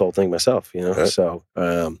built this whole thing myself, Right. So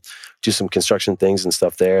do some construction things and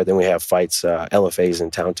stuff there. Then we have fights, LFA's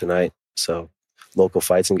in town tonight. So local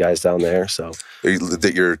fights and guys down there. So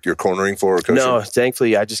that you're cornering for or coaching? No,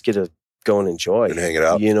 thankfully I just get to go and enjoy. And hang it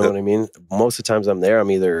out. You know what I mean? Most of the times I'm there,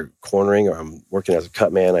 I'm either cornering or I'm working as a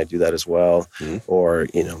cut man. I do that as well. Or,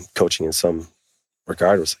 coaching in some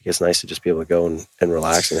regard. It's nice to just be able to go and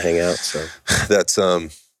relax and hang out. So that's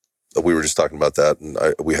we were just talking about that, and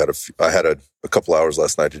I had a couple hours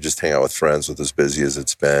last night to just hang out with friends with as busy as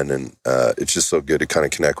it's been, and it's just so good to kind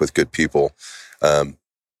of connect with good people.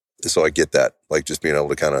 So I get that, like just being able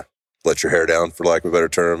to kind of let your hair down, for lack of a better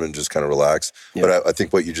term, and just kind of relax. Yeah. But I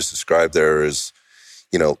think what you just described there is,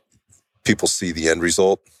 people see the end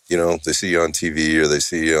result. They see you on TV or they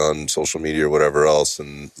see you on social media or whatever else,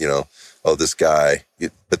 and this guy,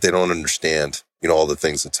 but they don't understand. All the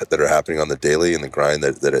things that are happening on the daily and the grind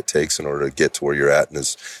that it takes in order to get to where you're at and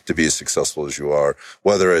is to be as successful as you are,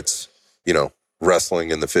 whether it's, wrestling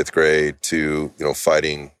in the 5th grade to,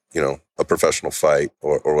 fighting, a professional fight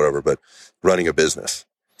or whatever, but running a business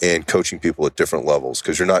and coaching people at different levels.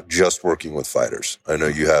 'Cause you're not just working with fighters. I know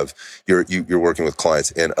you're working with clients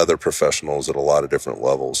and other professionals at a lot of different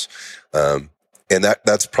levels. And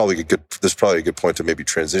that's probably a good point to maybe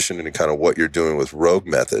transition into kind of what you're doing with Rogue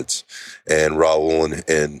Methods and Raul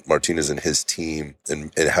and Martinez and his team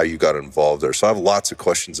and how you got involved there. So I have lots of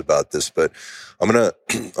questions about this, but I'm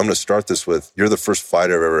gonna start this with, you're the first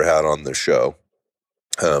fighter I've ever had on the show,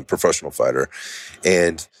 professional fighter,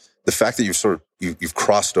 and the fact that you've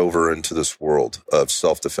crossed over into this world of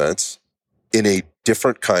self-defense in a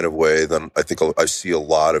different kind of way than I think I see a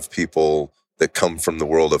lot of people that come from the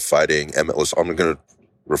world of fighting. I'm going to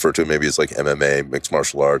refer to it maybe as like MMA, mixed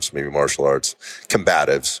martial arts, maybe martial arts,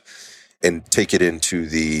 combatives, and take it into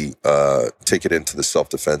the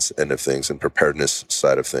self-defense end of things and preparedness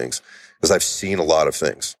side of things. Because I've seen a lot of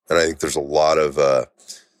things, and I think there's a lot of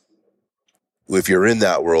if you're in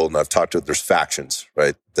that world, and I've talked to, there's factions,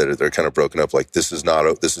 right? That they're kind of broken up. Like this is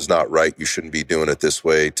not right. You shouldn't be doing it this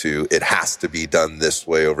way. To it has to be done this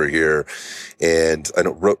way over here, and I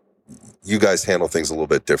know. You guys handle things a little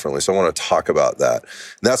bit differently. So I want to talk about that.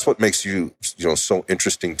 And that's what makes you so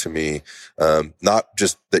interesting to me. Not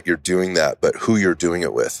just that you're doing that, but who you're doing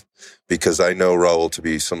it with. Because I know Raul to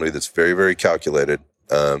be somebody that's very, very calculated.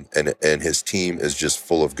 And his team is just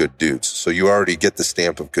full of good dudes. So you already get the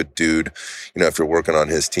stamp of good dude, if you're working on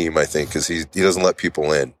his team, I think, because he doesn't let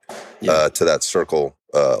people in to that circle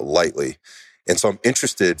lightly. And so I'm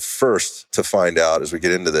interested first to find out as we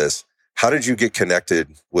get into this, how did you get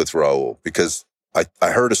connected with Raul? Because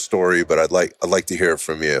I heard a story, but I'd like to hear it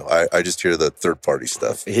from you. I just hear the third party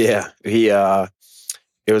stuff. Yeah.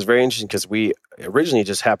 It was very interesting because we originally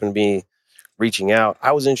just happened to be reaching out.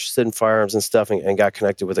 I was interested in firearms and stuff and got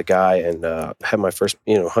connected with a guy and had my first,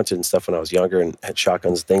 hunted and stuff when I was younger and had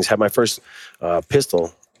shotguns and things. Had my first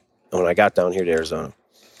pistol when I got down here to Arizona.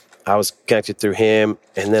 I was connected through him,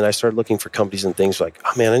 and then I started looking for companies and things like,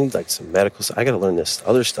 oh man, I need like some medical stuff. I got to learn this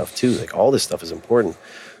other stuff too. Like all this stuff is important.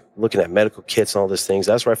 Looking at medical kits and all these things.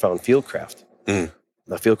 That's where I found Fieldcraft. The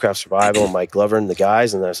Fieldcraft Survival, Mike Glover and the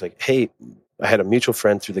guys. And I was like, hey, I had a mutual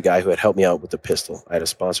friend through the guy who had helped me out with the pistol. I had a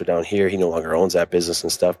sponsor down here. He no longer owns that business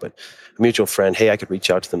and stuff, but a mutual friend, hey, I could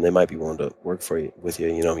reach out to them. They might be willing to work with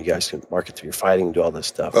you. You guys can market through your fighting and do all this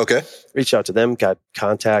stuff. Okay. Reach out to them, got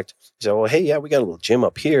contact. He said, well, hey, yeah, we got a little gym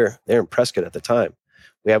up here. They're in Prescott at the time.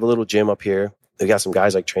 We have a little gym up here. They got some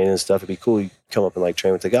guys like training and stuff. It'd be cool. You come up and like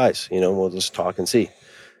train with the guys, we'll just talk and see.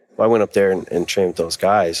 Well, I went up there and trained with those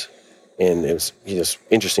guys. And it was just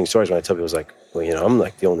interesting stories when I tell people, it was like, well, I'm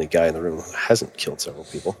like the only guy in the room who hasn't killed several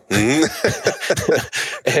people.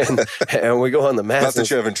 and we go on the mat. Not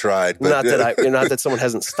that you haven't tried. But not that someone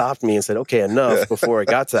hasn't stopped me and said, okay, enough before I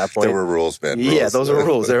got to that point. There were rules, man. Yeah, those are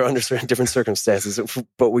rules. They're under different circumstances.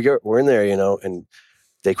 But we're in there, and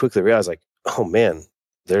they quickly realize like, oh man,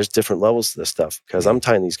 there's different levels to this stuff because I'm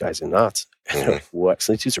tying these guys in knots. And they're like, what?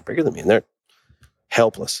 So these dudes are bigger than me and they're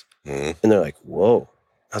helpless. And they're like, whoa.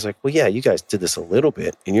 I was like, well, yeah, you guys did this a little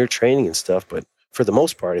bit in your training and stuff, but for the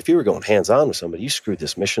most part, if you were going hands-on with somebody, you screwed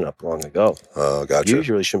this mission up long ago. Oh, gotcha. You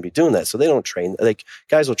really shouldn't be doing that. So they don't train. Like,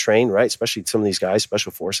 guys will train, right? Especially some of these guys,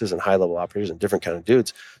 special forces and high-level operators and different kind of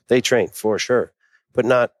dudes. They train for sure, but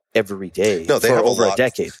not every day. No, they have over a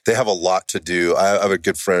decade. They have a lot to do. I have a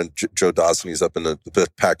good friend, Joe Dawson. He's up in the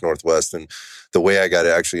Pac Northwest, and the way I got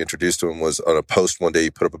actually introduced to him was on a post one day. He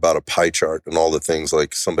put up about a pie chart and all the things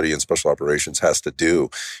like somebody in special operations has to do,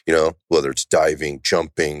 whether it's diving,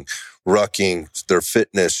 jumping, rucking, their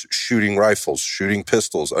fitness, shooting rifles, shooting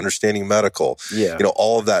pistols, understanding medical,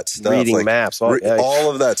 all of that stuff. Reading maps. All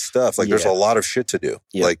of that stuff. Like there's a lot of shit to do.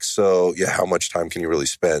 Yeah. Like, so how much time can you really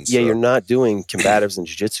spend? Yeah, you're not doing combatives and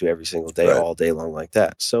jiu-jitsu every single day, all day long like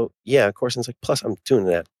that. So yeah, of course, it's like, plus I'm doing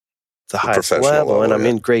it at the highest level and I'm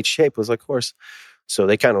in great shape. It was like, of course. So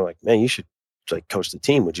they kind of like, man, you should like coach the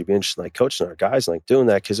team. Would you be interested in like coaching our guys and like doing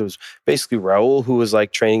that? Because it was basically Raul who was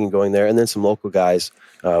like training and going there, and then some local guys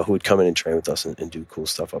who would come in and train with us and do cool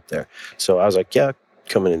stuff up there. So I was like, yeah,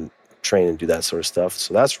 come in and train and do that sort of stuff.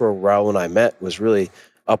 So that's where Raul and I met, was really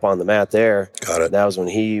up on the mat there. Got it. That was when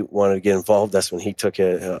he wanted to get involved. That's when he took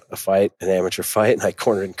a fight, an amateur fight, and I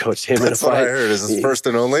cornered and coached him in a fight. That's what I heard. Is this first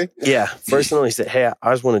and only? Yeah, first and only. He said, hey,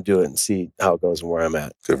 I just want to do it and see how it goes and where I'm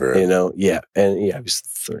at. Good for him. Yeah. And yeah, I was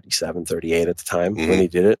 37, 38 at the time when he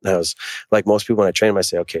did it. And I was like most people when I train him, I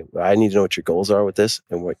say, okay, I need to know what your goals are with this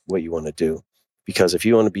and what you want to do. Because if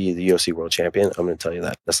you want to be the UFC world champion, I'm going to tell you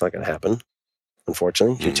that that's not going to happen.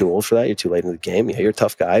 Unfortunately, you're too old for that. You're too late in the game. Yeah, you're a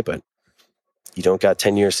tough guy, but you don't got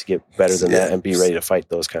 10 years to get better than that and be ready to fight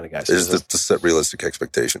those kind of guys. Is to set realistic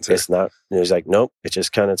expectations here. It's not. He's like, nope. It's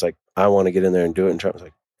just kind of, it's like, I want to get in there and do it. And Trump was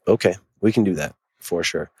like, okay, we can do that for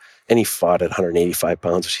sure. And he fought at 185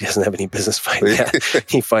 pounds, which he doesn't have any business fighting at.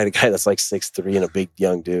 He fought a guy that's like 6'3" and a big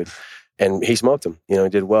young dude. And he smoked him. He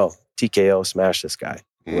did well. TKO, smashed this guy.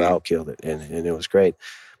 Raul killed it. And it was great.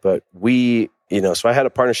 But we, so I had a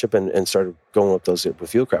partnership and started going with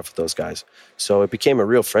Fieldcraft with those guys. So it became a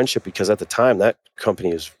real friendship because at the time that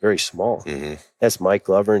company was very small. That's Mike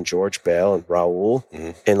Glover and George Bale and Raul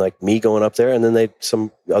and like me going up there. And then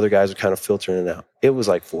some other guys would kind of filter in and out. It was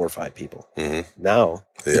like 4 or 5 people. Now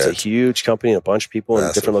it's a huge company and a bunch of people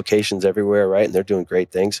in different locations everywhere, right? And they're doing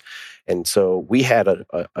great things. And so we had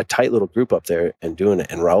a tight little group up there and doing it.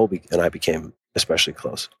 And Raul and I became especially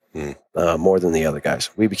close, more than the other guys.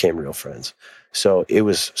 We became real friends. So it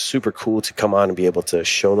was super cool to come on and be able to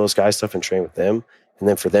show those guys stuff and train with them, and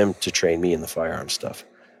then for them to train me in the firearm stuff.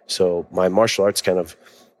 So my martial arts kind of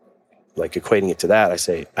like equating it to that, I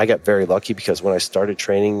say I got very lucky because when I started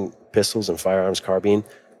training pistols and firearms, carbine,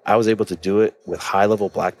 I was able to do it with high-level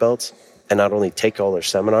black belts and not only take all their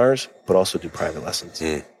seminars, but also do private lessons.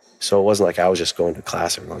 So it wasn't like I was just going to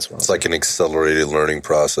class every once in a while. It's like an accelerated learning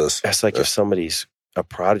process. It's like if somebody's a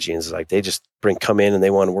prodigy and it's like they just come in and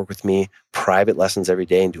they want to work with me, private lessons every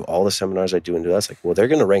day and do all the seminars I do and do that. It's like, well, they're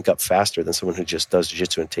going to rank up faster than someone who just does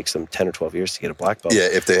jiu-jitsu and takes them 10 or 12 years to get a black belt. Yeah,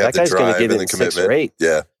 if they have the drive and the commitment. 6 or 8.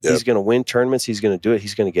 Yeah. He's going to win tournaments. He's going to do it.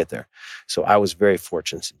 He's going to get there. So I was very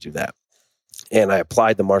fortunate to do that. And I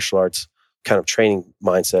applied the martial arts kind of training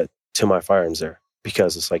mindset to my firearms there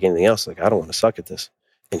because it's like anything else. Like, I don't want to suck at this.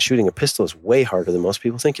 And shooting a pistol is way harder than most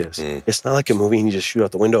people think it is. It's not like a movie and you just shoot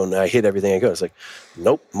out the window and I hit everything I go. It's like,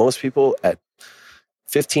 nope. Most people at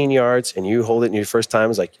 15 yards and you hold it in your first time,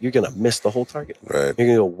 it's like, you're going to miss the whole target. Right. You're going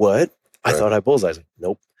to go, what? I thought I bullseyed. I was like,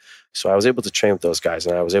 nope. So I was able to train with those guys,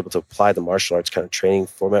 and I was able to apply the martial arts kind of training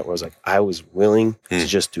format where I was like, I was willing to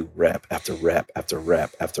just do rep after rep after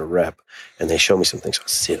rep after rep. And they showed me some things. So I'll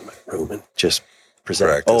sit in my room and just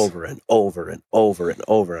present over and over and over and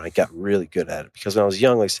over. And I got really good at it because when I was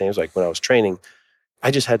young, like saying, it was like when I was training,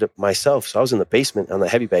 I just had to myself. So I was in the basement on the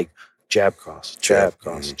heavy bag, jab cross, jab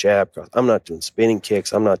cross, jab cross. I'm not doing spinning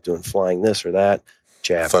kicks. I'm not doing flying this or that.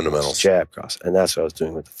 Jab, fundamentals, cross, jab, cross. And that's what I was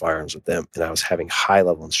doing with the firearms with them. And I was having high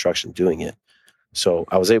level instruction doing it. So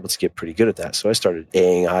I was able to get pretty good at that. So I started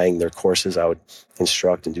eyeing their courses. I would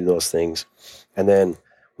instruct and do those things. And then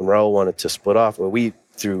when Raul wanted to split off, we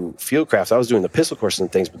through Fieldcraft, I was doing the pistol courses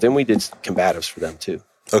and things, but then we did combatives for them too.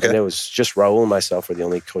 Okay. And it was just Raul and myself were the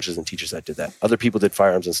only coaches and teachers that did that. Other people did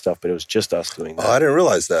firearms and stuff, but it was just us doing that. Oh, I didn't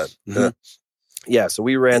realize that. Yeah. So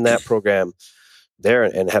we ran that program there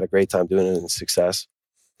and had a great time doing it and success.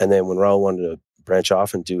 And then when Raul wanted to branch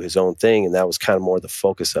off and do his own thing, and that was kind of more the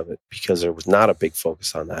focus of it because there was not a big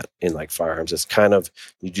focus on that in like firearms. It's kind of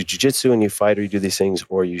you do jiu-jitsu and you fight or you do these things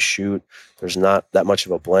or you shoot. There's not that much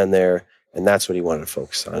of a blend there. And that's what he wanted to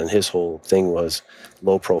focus on. And his whole thing was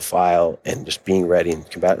low profile and just being ready and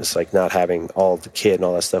combat. It's like not having all the kit and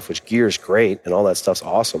all that stuff, which gear is great and all that stuff's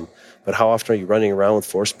awesome. But how often are you running around with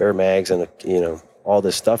 4 spare mags and, all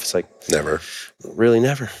this stuff? It's like never. Really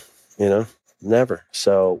never, never.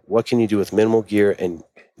 So what can you do with minimal gear and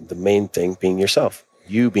the main thing being yourself,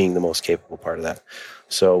 you being the most capable part of that.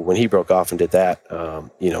 So when he broke off and did that,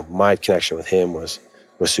 my connection with him was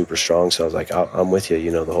super strong. So I was like, I'm with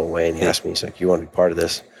you, the whole way. And he asked me, he's like, you want to be part of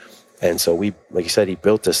this? And so we, like you said, he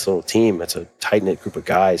built this little team. It's a tight knit group of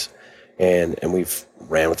guys. And we've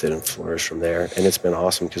ran with it and flourished from there. And it's been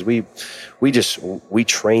awesome because we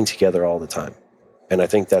train together all the time. And I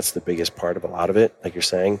think that's the biggest part of a lot of it. Like you're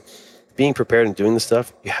saying, being prepared and doing the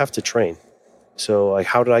stuff, you have to train. So like,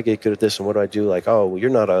 how did I get good at this? And what do I do? Like, oh, well, you're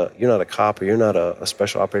not a cop or you're not a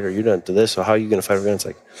special operator. You don't do this. So how are you going to fight a gun? It's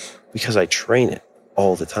like, because I train it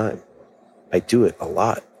all the time. I do it a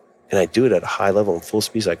lot. And I do it at a high level and full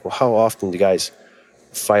speed. It's like, well, how often do guys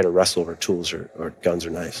fight or wrestle over tools or guns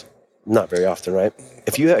or knives? Not very often, right?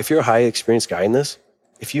 If you're a high experienced guy in this,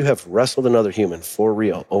 if you have wrestled another human for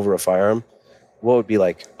real over a firearm, what would be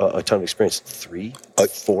like a ton of experience? 3,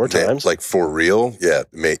 4 times? Like for real? Yeah.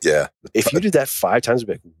 Yeah. If you did that 5 times, it'd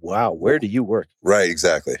be like, wow, where do you work? Right,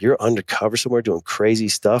 exactly. You're undercover somewhere doing crazy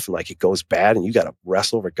stuff and like it goes bad and you got to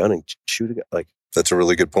wrestle over a gun and shoot a gun. Like, that's a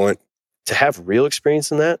really good point. To have real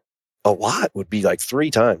experience in that, a lot would be like 3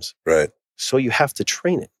 times. Right. So you have to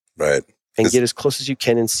train it. Right. And get as close as you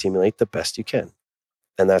can and simulate the best you can.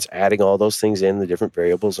 And that's adding all those things in, the different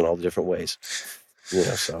variables and all the different ways.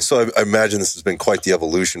 So I imagine this has been quite the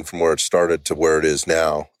evolution from where it started to where it is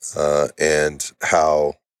now, and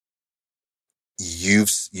how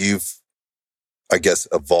you've, I guess,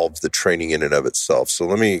 evolved the training in and of itself. So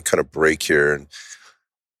let me kind of break here and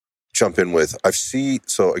jump in with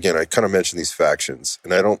so again, I kind of mentioned these factions,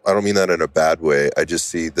 and I don't mean that in a bad way. I just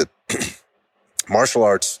see that martial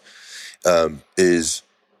arts is,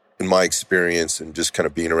 in my experience and just kind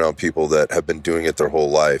of being around people that have been doing it their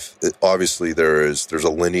whole life, obviously there's a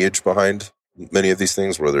lineage behind many of these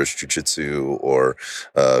things, whether it's jiu-jitsu or,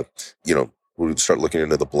 we start looking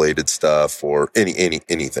into the bladed stuff or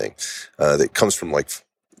anything that comes from like,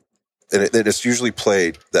 and it's usually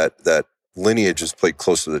played that lineage is played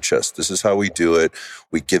close to the chest. This is how we do it.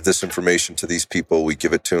 We give this information to these people. We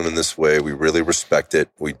give it to them in this way. We really respect it.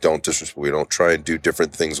 We don't disrespect. We don't try and do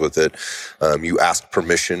different things with it. You ask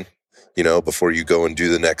permission, before you go and do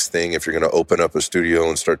the next thing. If you're going to open up a studio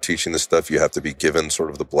and start teaching this stuff, you have to be given sort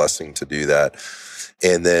of the blessing to do that.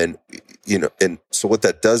 And then, and so what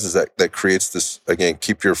that does is that creates this, again,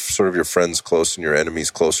 keep your friends close and your enemies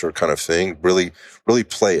closer kind of thing. Really, really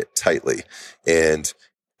play it tightly and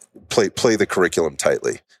play the curriculum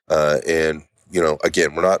tightly. And,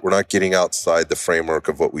 again, we're not getting outside the framework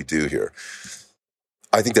of what we do here.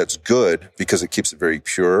 I think that's good because it keeps it very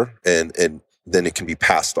pure and then it can be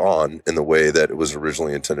passed on in the way that it was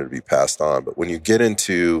originally intended to be passed on. But when you get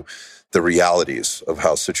into the realities of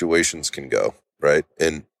how situations can go, right?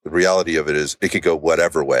 And the reality of it is it could go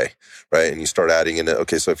whatever way, right? And you start adding in it.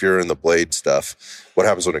 Okay, so if you're in the blade stuff, what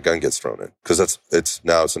happens when a gun gets thrown in? Because it's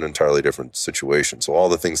an entirely different situation. So all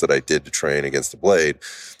the things that I did to train against the blade,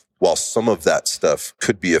 while some of that stuff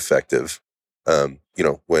could be effective,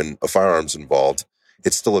 when a firearm's involved,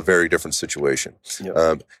 it's still a very different situation.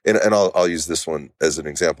 Yep. And I'll use this one as an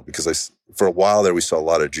example because for a while there we saw a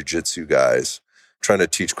lot of jiu-jitsu guys trying to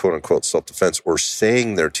teach quote unquote self-defense or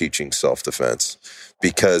saying they're teaching self-defense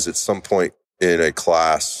because at some point in a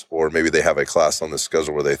class, or maybe they have a class on the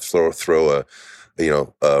schedule where they throw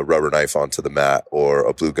a rubber knife onto the mat or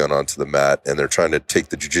a blue gun onto the mat, and they're trying to take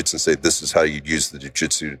the jiu-jitsu and say, this is how you'd use the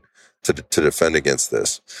jiu-jitsu to defend against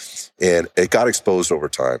this. And it got exposed over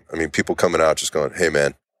time. I mean, people coming out just going, hey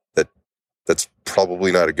man, that's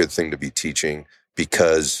probably not a good thing to be teaching,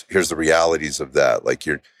 because here's the realities of that. Like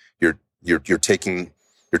you're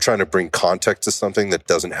trying to bring context to something that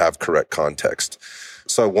doesn't have correct context.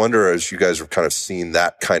 So I wonder, as you guys have kind of seen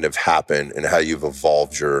that kind of happen and how you've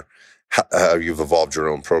evolved your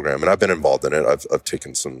own program, and I've been involved in it. I've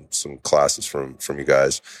taken some classes from you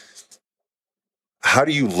guys. How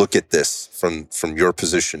do you look at this from your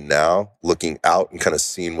position now, looking out and kind of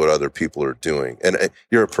seeing what other people are doing? And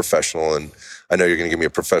you're a professional, and I know you're going to give me a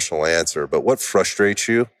professional answer, but what frustrates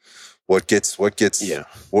you? What gets, yeah.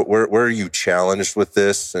 Where are you challenged with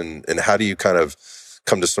this? And how do you kind of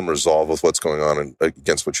come to some resolve with what's going on and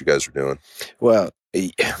against what you guys are doing? Well,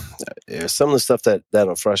 some of the stuff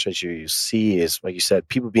that'll frustrate you see is, like you said,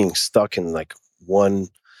 people being stuck in like one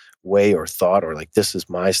way or thought, or like, this is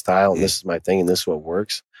my style and this is my thing and this is what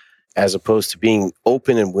works, as opposed to being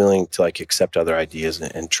open and willing to like accept other ideas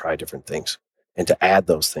and try different things and to add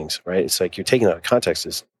those things, right? It's like you're taking out of context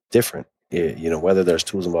is different. You know, whether there's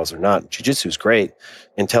tools involved or not. Jiu-jitsu is great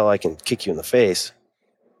until I can kick you in the face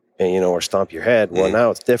and, or stomp your head. Well,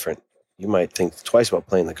 now it's different. You might think twice about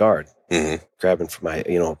playing the guard, grabbing for my,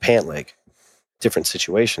 pant leg. Different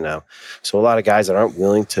situation now. So a lot of guys that aren't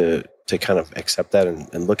willing to kind of accept that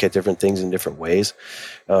and look at different things in different ways.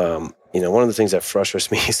 One of the things that frustrates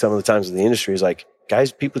me some of the times in the industry is like,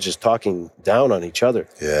 people just talking down on each other.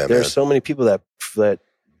 Yeah, there's so many people that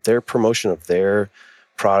their promotion of their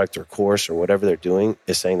product or course or whatever they're doing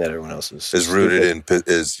is saying that everyone else is rooted in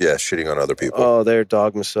shitting on other people. Oh, their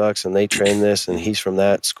dogma sucks and they train this and he's from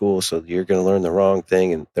that school, so you're going to learn the wrong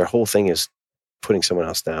thing. And their whole thing is putting someone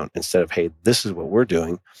else down instead of, hey, this is what we're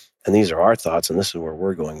doing and these are our thoughts and this is where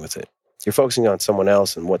we're going with it. You're focusing on someone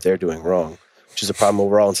else and what they're doing wrong, which is a problem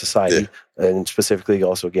overall in society and specifically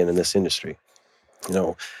also again in this industry.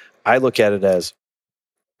 I look at it as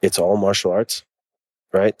it's all martial arts,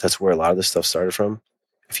 right? That's where a lot of this stuff started from.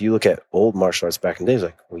 If you look at old martial arts back in the days,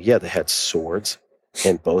 like, well, yeah, they had swords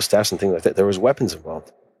and bow staffs and things like that. There was weapons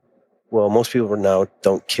involved. Well, most people now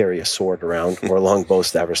don't carry a sword around or a long bow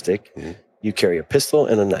staff or stick. You carry a pistol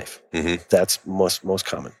and a knife. That's most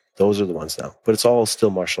common. Those are the ones now. But it's all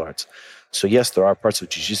still martial arts. So yes, there are parts of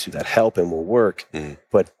jiu-jitsu that help and will work,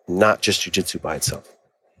 but not just jiu-jitsu by itself.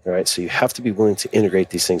 All right. So you have to be willing to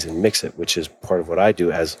integrate these things and mix it, which is part of what I do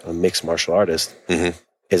as a mixed martial artist,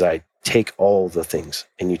 is I take all the things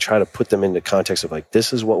and you try to put them into context of like,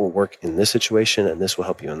 this is what will work in this situation and this will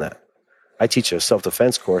help you in that. I teach a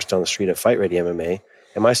self-defense course down the street at Fight Ready MMA,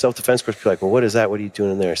 and my self-defense course people are like, well, what is that? What are you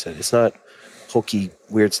doing in there? I said, it's not hokey,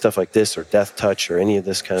 weird stuff like this or death touch or any of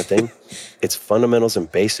this kind of thing. It's fundamentals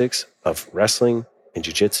and basics of wrestling and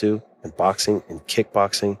jiu-jitsu and boxing and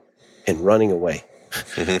kickboxing and running away.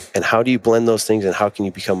 And how do you blend those things and how can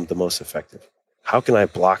you become the most effective? How can I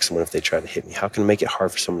block someone if they try to hit me? How can I make it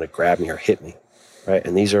hard for someone to grab me or hit me? Right?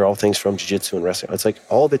 And these are all things from jiu-jitsu and wrestling. It's like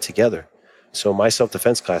all of it together. So my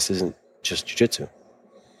self-defense class isn't just jiu-jitsu.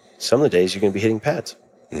 Some of the days you're going to be hitting pads.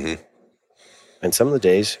 And some of the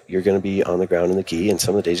days you're going to be on the ground in the gi, and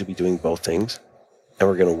some of the days you'll be doing both things. And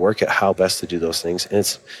we're going to work at how best to do those things.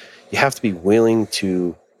 And you have to be willing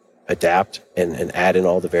to adapt and add in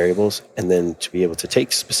all the variables, and then to be able to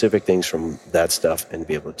take specific things from that stuff and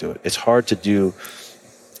be able to do it. It's hard to do.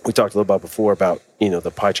 We talked a little about before about,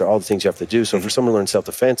 the pie chart, all the things you have to do. So for someone to learn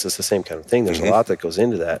self-defense, it's the same kind of thing. There's a lot that goes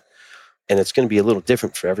into that. And it's going to be a little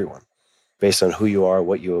different for everyone based on who you are,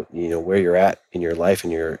 what where you're at in your life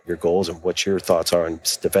and your goals and what your thoughts are in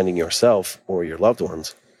defending yourself or your loved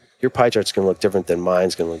ones. Your pie chart's going to look different than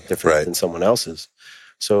mine's going to look different than someone else's.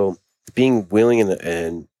 So being willing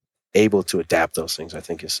and able to adapt those things, I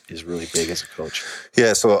think is really big as a coach.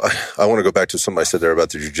 Yeah. So I want to go back to something I said there about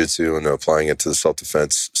the jiu-jitsu and applying it to the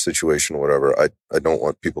self-defense situation or whatever. I don't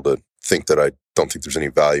want people to think that I don't think there's any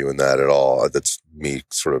value in that at all. That's me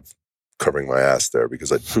sort of covering my ass there,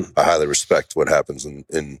 because I highly respect what happens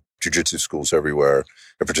in jiu-jitsu schools everywhere,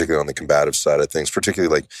 and particularly on the combative side of things,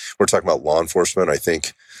 particularly like we're talking about law enforcement. I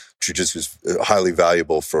think jiu-jitsu is highly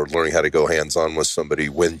valuable for learning how to go hands-on with somebody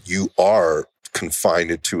when you are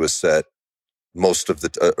confined to a set,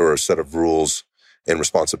 or a set of rules and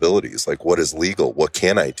responsibilities. Like, what is legal? What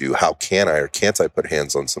can I do? How can I or can't I put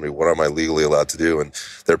hands on somebody? What am I legally allowed to do? And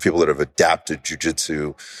there are people that have adapted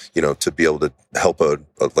jujitsu, to be able to help a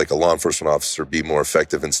law enforcement officer be more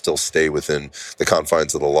effective and still stay within the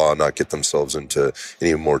confines of the law, not get themselves into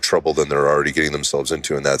any more trouble than they're already getting themselves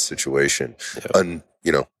into in that situation. And,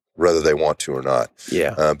 whether they want to or not.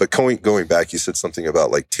 Yeah. But going back, you said something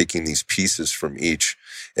about like taking these pieces from each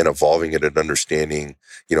and evolving it and understanding,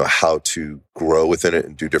 how to grow within it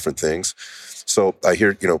and do different things. So I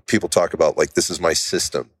hear, people talk about like, this is my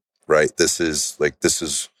system, right? This is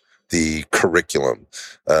the curriculum.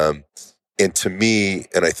 And to me,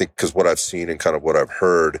 and I think because what I've seen and kind of what I've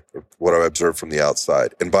heard, or what I've observed from the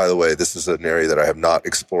outside, and by the way, this is an area that I have not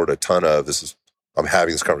explored a ton of. I'm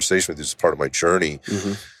having this conversation with you as part of my journey.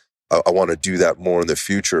 Mm-hmm. I want to do that more in the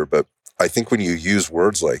future. But I think when you use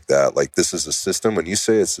words like that, like this is a system, when you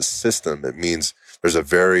say it's a system, it means there's a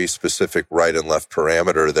very specific right and left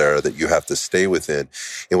parameter there that you have to stay within.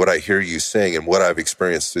 And what I hear you saying and what I've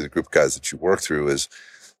experienced through the group of guys that you work through is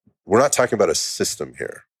we're not talking about a system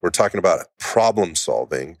here. We're talking about problem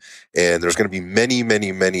solving. And there's going to be many,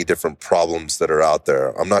 many, many different problems that are out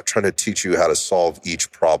there. I'm not trying to teach you how to solve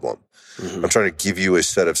each problem. Mm-hmm. I'm trying to give you a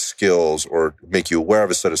set of skills or make you aware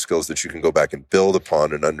of a set of skills that you can go back and build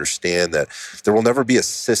upon and understand that there will never be a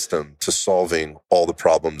system to solving all the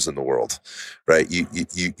problems in the world, right?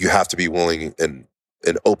 You have to be willing and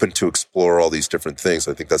open to explore all these different things.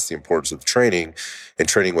 I think that's the importance of training and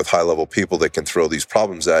training with high-level people that can throw these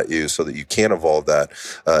problems at you so that you can evolve that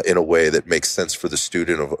in a way that makes sense for the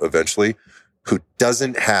student eventually, who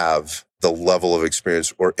doesn't have the level of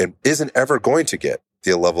experience and isn't ever going to get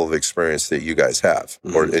the level of experience that you guys have,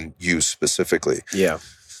 or and you specifically. Yeah.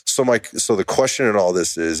 So the question in all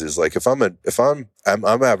this is like, if I'm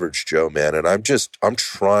average Joe, man, and I'm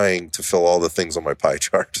trying to fill all the things on my pie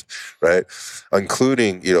chart, right?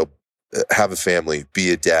 Including, have a family, be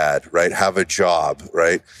a dad, right? Have a job,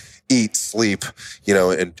 right? Eat, sleep,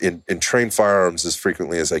 and train firearms as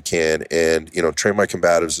frequently as I can, and, train my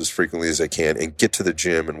combatives as frequently as I can, and get to the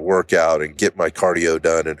gym and work out and get my cardio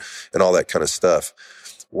done and all that kind of stuff.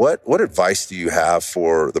 What advice do you have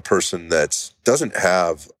for the person that doesn't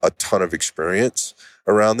have a ton of experience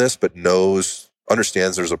around this, but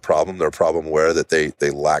understands there's a problem, they're problem aware that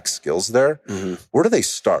they lack skills there? Mm-hmm. Where do they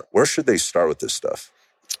start? Where should they start with this stuff?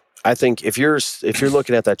 I think if you're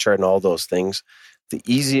looking at that chart and all those things,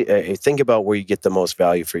 think about where you get the most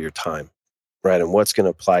value for your time, right? And what's going to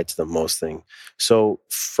apply to the most thing. So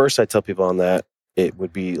first I tell people on that, it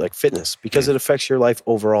would be like fitness, because it affects your life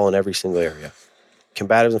overall in every single area.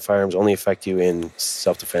 Combatives and firearms only affect you in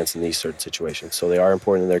self-defense in these certain situations. So they are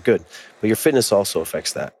important and they're good. But your fitness also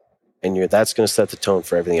affects that. And that's going to set the tone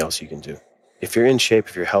for everything else you can do. If you're in shape,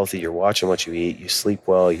 if you're healthy, you're watching what you eat, you sleep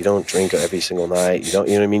well, you don't drink every single night, you know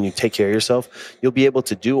what I mean? You take care of yourself, you'll be able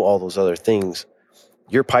to do all those other things.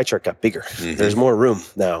 Your pie chart got bigger. Mm-hmm. There's more room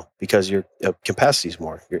now because your capacity is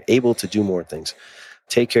more. You're able to do more things.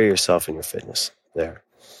 Take care of yourself and your fitness there.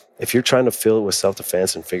 If you're trying to fill it with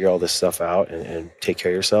self-defense and figure all this stuff out and take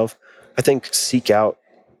care of yourself, I think seek out,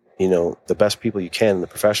 the best people you can, the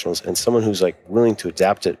professionals, and someone who's like willing to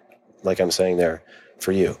adapt it, like I'm saying there,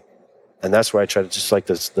 for you. And that's where I try to, just like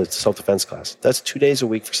the self-defense class. That's 2 days a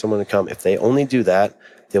week for someone to come. If they only do that,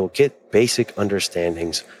 they will get basic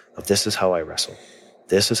understandings of this is how I wrestle.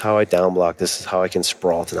 This is how I down block. This is how I can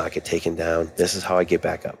sprawl to not get taken down. This is how I get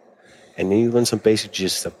back up. And then you learn some basic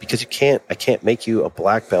jiu-jitsu stuff, because I can't make you a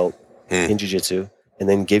black belt in jiu-jitsu and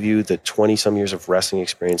then give you the 20-some years of wrestling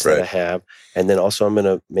experience that I have. And then also I'm going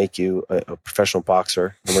to make you a professional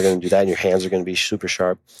boxer, and we're going to do that, and your hands are going to be super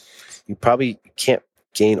sharp. You probably can't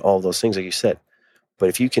gain all those things, like you said. But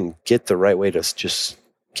if you can get the right way to just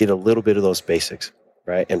get a little bit of those basics,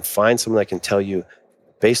 right, and find someone that can tell you,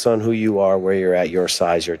 based on who you are, where you're at, your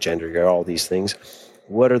size, your gender, your all these things,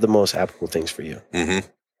 what are the most applicable things for you,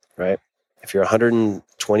 right? If you're a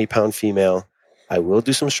 120-pound female, I will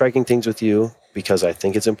do some striking things with you because I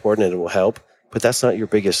think it's important and it will help, but that's not your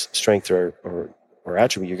biggest strength or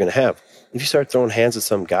attribute you're going to have. If you start throwing hands at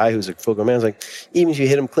some guy who's a full-grown man, it's like, even if you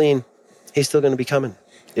hit him clean, he's still going to be coming.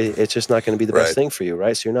 It's just not going to be the best thing for you,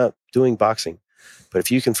 right? So you're not doing boxing. But if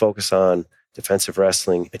you can focus on defensive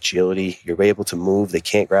wrestling, agility, you're able to move, they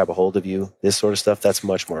can't grab a hold of you, this sort of stuff, that's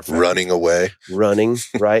much more effective. Running,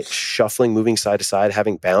 right? Shuffling, moving side to side,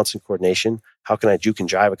 having balance and coordination. How can I juke and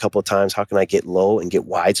jive a couple of times? How can I get low and get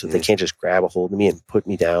wide so they can't just grab a hold of me and put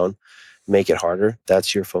me down, make it harder?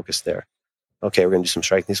 That's your focus there. Okay, we're going to do some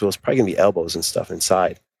striking things. Well, it's probably going to be elbows and stuff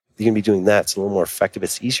inside. You're going to be doing that. It's a little more effective.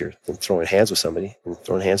 It's easier than throwing hands with somebody. And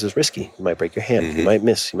throwing hands is risky. You might break your hand. You might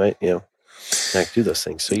miss. You might, I do those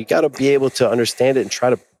things. So you got to be able to understand it and try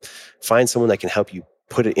to find someone that can help you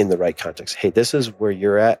put it in the right context. Hey, this is where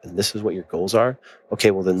you're at and this is what your goals are.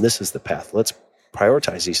 Okay, well then this is the path. Let's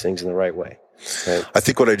prioritize these things in the right way. Right? I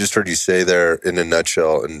think what I just heard you say there in a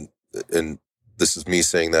nutshell, and this is me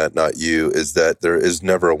saying that, not you, is that there is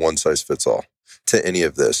never a one size fits all to any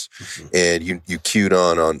of this. Mm-hmm. And you cued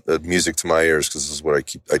on music to my ears, because this is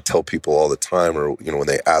what I tell people all the time, or when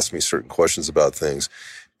they ask me certain questions about things.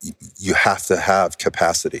 You have to have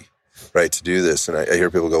capacity, right, to do this. And I hear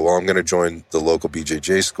people go, well, I'm going to join the local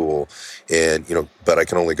BJJ school, and but I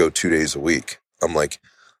can only go 2 days a week. I'm like,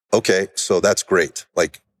 okay, so that's great.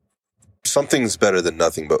 Like, something's better than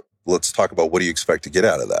nothing, but let's talk about what do you expect to get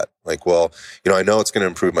out of that? Like, well, I know it's going to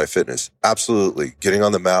improve my fitness. Absolutely. Getting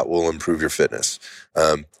on the mat will improve your fitness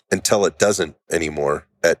until it doesn't anymore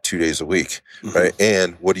at 2 days a week, mm-hmm. right?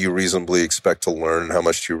 And what do you reasonably expect to learn? And how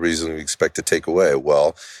much do you reasonably expect to take away?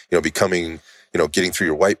 Well, becoming, getting through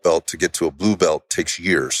your white belt to get to a blue belt takes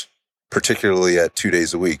years, particularly at 2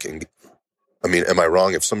 days a week. And I mean, am I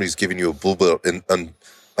wrong? If somebody's giving you a blue belt in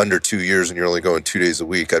under 2 years and you're only going 2 days a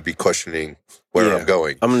week, I'd be questioning where I'm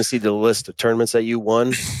going. I'm going to see the list of tournaments that you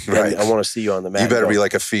won. Right. I want to see you on the mat. You better be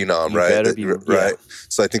like a phenom, right? Right.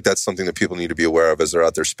 So I think that's something that people need to be aware of as they're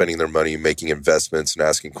out there spending their money, making investments and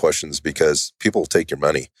asking questions, because people will take your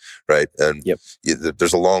money, right? And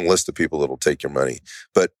there's a long list of people that will take your money.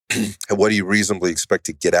 But what do you reasonably expect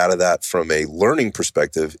to get out of that from a learning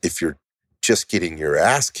perspective if you're just getting your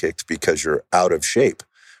ass kicked because you're out of shape,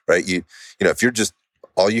 right? If you're just,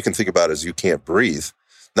 all you can think about is you can't breathe,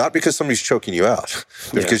 not because somebody's choking you out,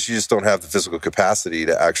 but because you just don't have the physical capacity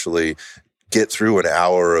to actually get through an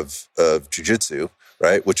hour of jiu-jitsu,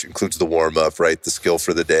 right? Which includes the warm-up, right? The skill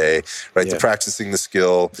for the day, right? The practicing the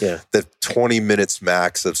skill, the 20 minutes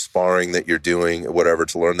max of sparring that you're doing, whatever,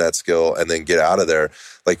 to learn that skill and then get out of there.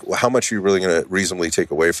 Like, how much are you really going to reasonably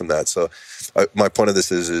take away from that? So my point of this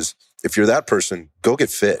is if you're that person, go get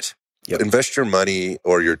fit. Invest your money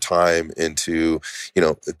or your time into,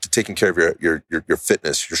 taking care of your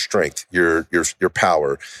fitness, your strength, your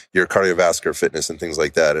power, your cardiovascular fitness, and things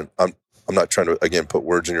like that. And I'm not trying to, again, put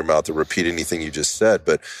words in your mouth or repeat anything you just said,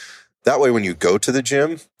 but that way, when you go to the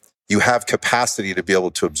gym, you have capacity to be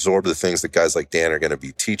able to absorb the things that guys like Dan are going to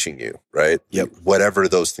be teaching you, right? Whatever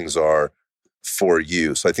those things are for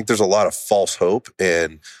you. So I think there's a lot of false hope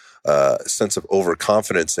and a sense of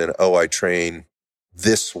overconfidence in, I train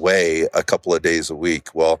this way a couple of days a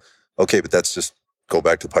week. Well, okay, but that's just, go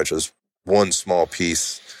back to the pie chart. There's one small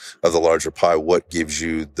piece of the larger pie. What gives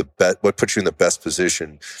you what puts you in the best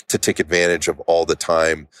position to take advantage of all the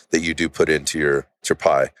time that you do put into your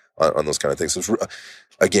pie on those kind of things? So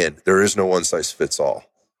again, there is no one size fits all.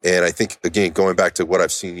 And I think, again, going back to what I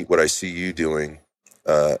see you doing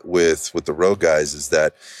with the road guys, is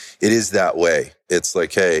that it is that way. It's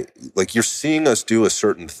like, hey, like, you're seeing us do a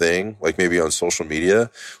certain thing, like maybe on social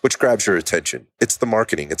media, which grabs your attention. It's the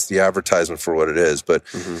marketing, it's the advertisement for what it is. But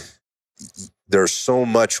there's so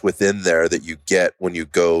much within there that you get when you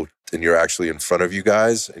go and you're actually in front of you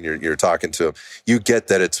guys and you're talking to them. You get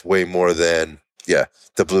that it's way more than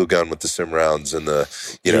the blue gun with the sim rounds and the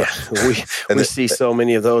we see so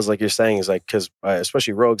many of those, like you're saying, is like, because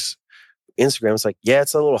especially Rogue's Instagram, it's like,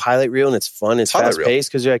 it's a little highlight reel and it's fun, it's fast paced,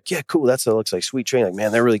 because you're like, cool, that looks like sweet training. Like,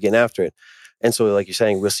 man, they're really getting after it. And so, like you're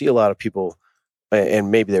saying, we'll see a lot of people, and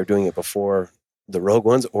maybe they're doing it before the Rogue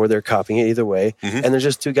ones, or they're copying it, either way. And there's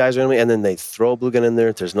just two guys randomly, and then they throw a blue gun in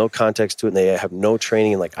there. There's no context to it, and they have no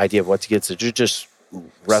training and like idea of what to get. So you're just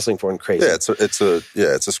wrestling for and crazy. It's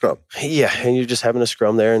a scrum. And you're just having a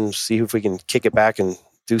scrum there and see if we can kick it back and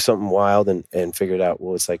do something wild and figure it out.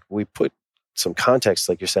 Well, it's like we put some context,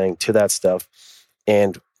 like you're saying, to that stuff.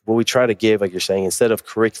 And what we try to give, like you're saying, instead of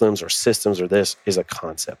curriculums or systems or this, is a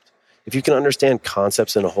concept. If you can understand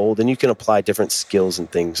concepts in a whole, then you can apply different skills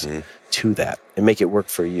and things to that and make it work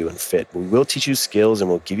for you and fit. We will teach you skills and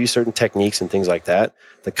we'll give you certain techniques and things like that.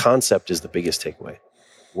 The concept is the biggest takeaway.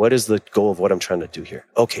 What is the goal of what I'm trying to do here?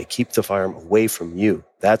 Okay, keep the firearm away from you.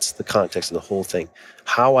 That's the context of the whole thing.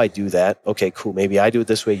 How I do that, okay, cool. Maybe I do it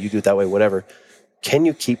this way, you do it that way, whatever. Can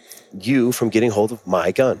you keep you from getting hold of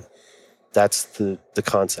my gun? That's the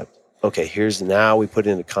concept. Okay, now we put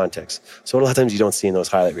it into context. So a lot of times you don't see in those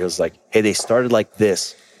highlight reels, like, hey, they started like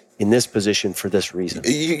this in this position for this reason.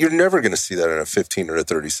 You're never going to see that in a 15 or a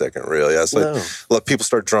 30-second reel. It's like, let people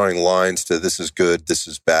start drawing lines to, this is good, this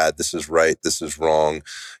is bad, this is right, this is wrong.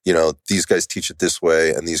 These guys teach it this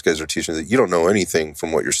way, and these guys are teaching that. You don't know anything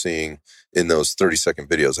from what you're seeing in those 30-second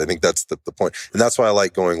videos. I think that's the point. And that's why I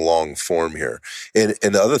like going long form here. And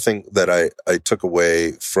the other thing that I took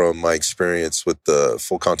away from my experience with the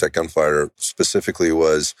full contact gunfighter specifically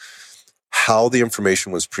was, how the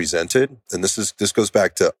information was presented. And this goes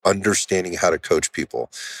back to understanding how to coach people.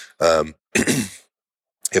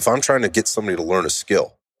 If I'm trying to get somebody to learn a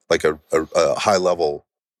skill, like a high level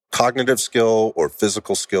cognitive skill or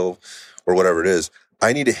physical skill or whatever it is,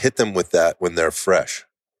 I need to hit them with that when they're fresh,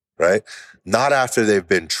 right? Not after they've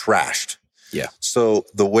been trashed. Yeah. So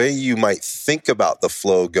the way you might think about the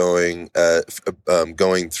flow going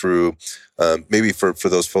through, maybe for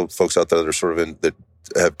those folks out there that are sort of that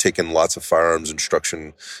have taken lots of firearms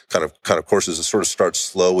instruction kind of courses, it sort of starts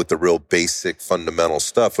slow with the real basic fundamental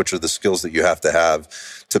stuff, which are the skills that you have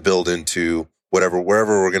to build into wherever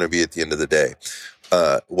we're going to be at the end of the day.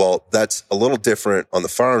 Well, that's a little different on the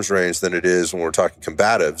firearms range than it is when we're talking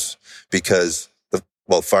combatives, because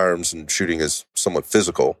firearms and shooting is somewhat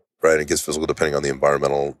physical, right? It gets physical depending on the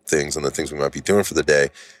environmental things and the things we might be doing for the day.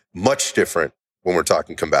 Much different when we're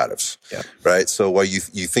talking combatives, right? So while you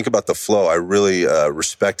think about the flow, I really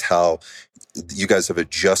respect how you guys have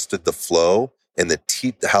adjusted the flow and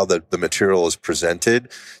how the material is presented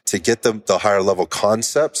to get the higher level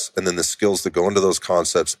concepts and then the skills that go into those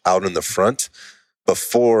concepts out in the front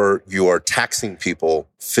before you are taxing people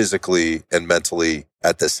physically and mentally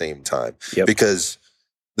at the same time. Because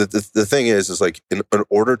the thing is like in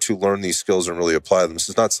order to learn these skills and really apply them, this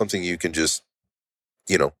is not something you can just,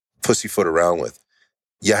 pussyfoot around with.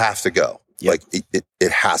 You have to go. Like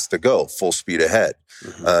it has to go full speed ahead.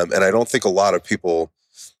 And I don't think a lot of people,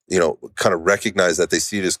 kind of recognize that. They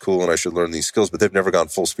see it as cool and I should learn these skills, but they've never gone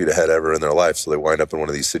full speed ahead ever in their life. So they wind up in one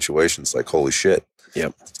of these situations like, holy shit.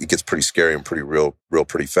 It gets pretty scary and pretty real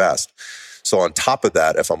pretty fast. So on top of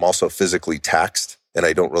that, if I'm also physically taxed and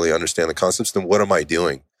I don't really understand the concepts, then what am I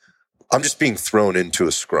doing? I'm just being thrown into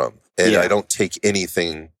a scrum and I don't take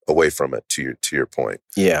anything away from it to your point.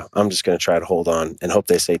 Yeah. I'm just going to try to hold on and hope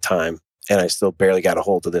they say time. And I still barely got a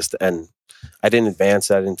hold of this. And I didn't advance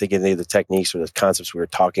that. I didn't think any of the techniques or the concepts we were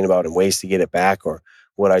talking about and ways to get it back or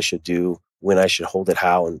what I should do, when I should hold it,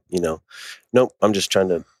 how, and, nope, I'm just trying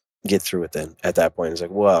to get through it then. At that point, it's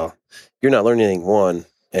like, well, you're not learning anything, one,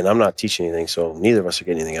 and I'm not teaching anything, so neither of us are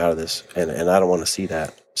getting anything out of this, and I don't want to see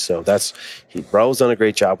that. So Raul's done a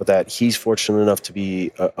great job with that. He's fortunate enough to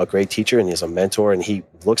be a great teacher, and he's a mentor, and he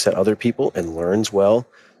looks at other people and learns well.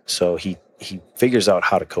 So he figures out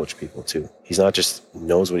how to coach people too. He's not just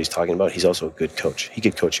knows what he's talking about. He's also a good coach. He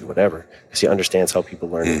could coach you whatever because he understands how people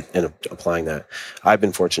learn and applying that. I've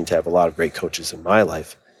been fortunate to have a lot of great coaches in my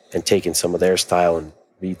life and taken some of their style and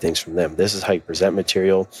read things from them. This is how you present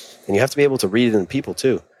material, and you have to be able to read it in people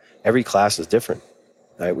too. Every class is different.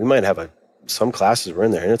 Right? We might have some classes we're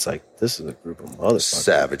in there, and it's like, this is a group of motherfuckers.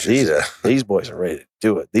 Savages. These boys are ready to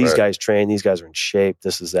do it. These guys train. These guys are in shape.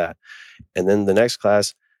 This is that. And then the next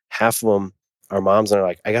class, half of them are moms, and are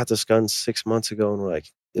like, I got this gun 6 months ago, and we're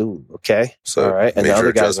like, ooh, okay, so all right. And the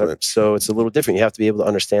other guys so it's a little different. You have to be able to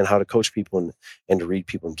understand how to coach people and to read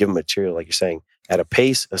people and give them material, like you're saying, at a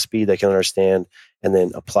pace, a speed they can understand, and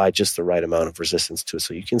then apply just the right amount of resistance to it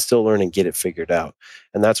so you can still learn and get it figured out.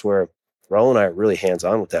 And that's where Raul and I are really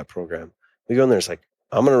hands-on with that program. We go in there, it's like,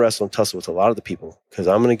 I'm going to wrestle and tussle with a lot of the people because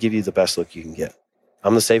I'm going to give you the best look you can get.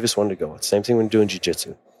 I'm the safest one to go with. Same thing when doing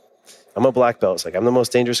jiu-jitsu. I'm a black belt. It's like, I'm the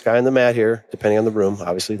most dangerous guy on the mat here, depending on the room.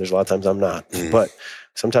 Obviously, there's a lot of times I'm not. But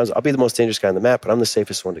sometimes I'll be the most dangerous guy on the mat, but I'm the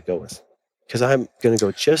safest one to go with. Because I'm going to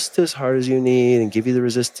go just as hard as you need and give you the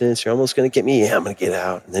resistance. You're almost going to get me. Yeah, I'm going to get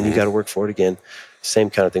out. And then you got to work for it again. Same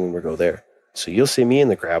kind of thing when we go there. So you'll see me in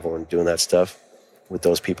the gravel and doing that stuff with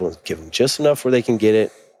those people and give them just enough where they can get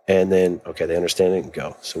it. And then, okay, they understand it and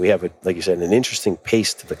go. So we have, like you said, an interesting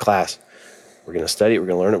pace to the class. We're going to study it. We're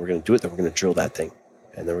going to learn it. We're going to do it. Then we're going to drill that thing.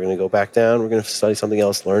 And then we're going to go back down. We're going to study something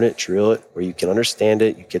else, learn it, drill it, where you can understand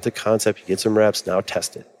it. You get the concept, you get some reps, now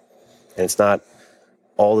test it. And it's not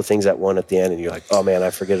all the things at the end, and you're like, oh man,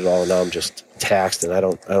 I forget it all, and now I'm just taxed, and I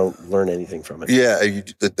don't learn anything from it. Yeah,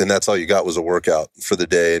 and that's all you got was a workout for the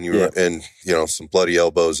day, and you were and some bloody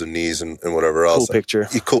elbows and knees and whatever else. Cool picture.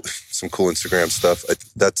 Some cool Instagram stuff.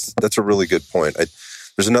 That's a really good point.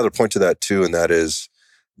 There's another point to that too, and that is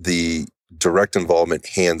the direct involvement,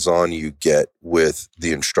 hands-on you get with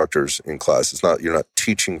the instructors in class. You're not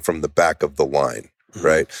teaching from the back of the line,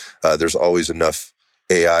 right? There's always enough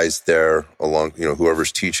AIs there along,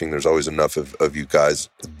 whoever's teaching, there's always enough of you guys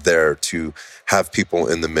there to have people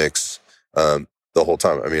in the mix the whole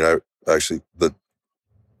time. I mean,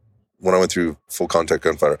 when I went through full contact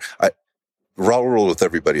gunfighter, Raul rolled with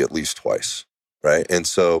everybody at least twice, right? And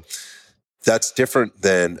so that's different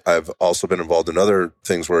than I've also been involved in other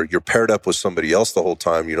things where you're paired up with somebody else the whole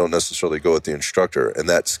time. You don't necessarily go with the instructor. And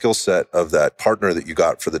that skill set of that partner that you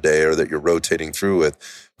got for the day or that you're rotating through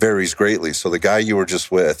with varies greatly. So the guy you were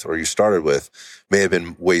just with or you started with may have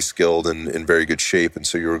been way skilled and in very good shape. And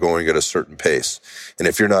so you were going at a certain pace. And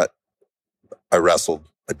if you're not, I wrestled,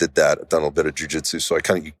 I did that, I've done a little bit of jujitsu. So I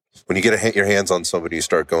kind of, when you get your hands on somebody, you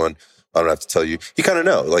start going, I don't have to tell you. You kind of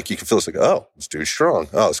know, like you can feel it's like, oh, this dude's strong.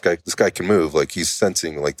 Oh, this guy can move. Like he's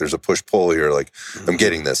sensing, like there's a push pull here. Like I'm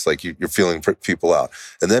getting this. Like you're feeling people out.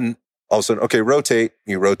 And then all of a sudden, okay, rotate.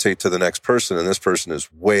 You rotate to the next person, and this person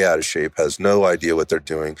is way out of shape, has no idea what they're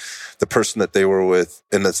doing. The person that they were with,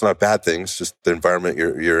 and that's not a bad thing. It's just the environment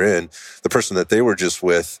you're in. The person that they were just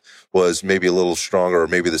with was maybe a little stronger, or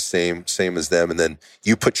maybe the same as them. And then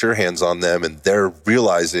you put your hands on them, and they're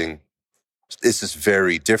realizing this is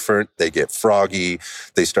very different. They get froggy.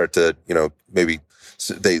 They start to, maybe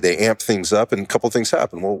they amp things up, and a couple of things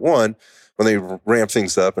happen. Well, one, when they ramp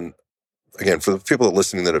things up, and again, for the people that are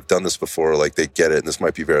listening that have done this before, like they get it, and this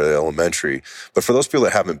might be very elementary. But for those people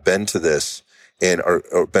that haven't been to this and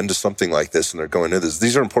or been to something like this, and they're going into this,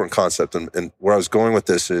 these are important concepts. And where I was going with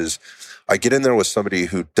this is, I get in there with somebody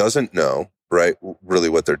who doesn't know, right, really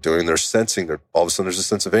what they're doing. They're sensing. All of a sudden, there's a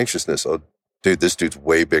sense of anxiousness. Oh, dude, this dude's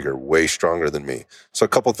way bigger, way stronger than me. So a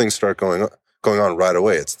couple of things start going on right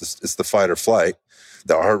away. It's the fight or flight.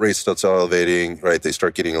 The heart rate starts elevating, right?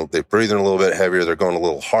 They're breathing a little bit heavier. They're going a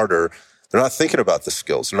little harder. They're not thinking about the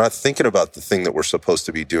skills. They're not thinking about the thing that we're supposed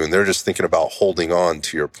to be doing. They're just thinking about holding on,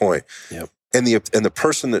 to your point. Yep. And the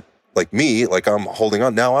person that, like me, like I'm holding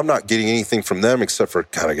on. Now I'm not getting anything from them except for,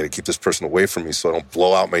 God, I got to keep this person away from me so I don't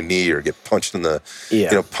blow out my knee or get punched in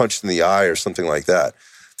punched in the eye or something like that.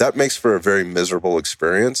 That makes for a very miserable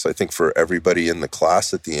experience, I think, for everybody in the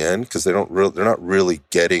class at the end, because they're not really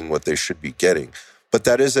getting what they should be getting. But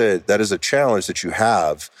that is a challenge that you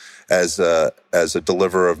have as a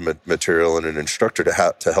deliverer of material and an instructor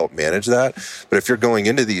to help manage that. But if you're going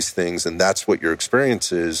into these things and that's what your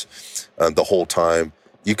experience is the whole time,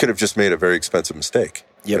 you could have just made a very expensive mistake.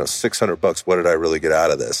 Yep. $600. What did I really get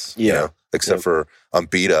out of this? Yeah. Except for I'm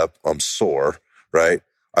beat up, I'm sore, right?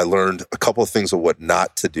 I learned a couple of things of what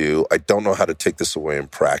not to do. I don't know how to take this away and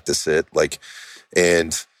practice it.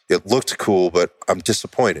 And it looked cool, but I'm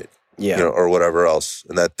disappointed. Yeah. Or whatever else.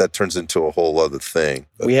 And that turns into a whole other thing.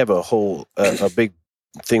 But we have a big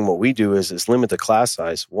thing. What we do is limit the class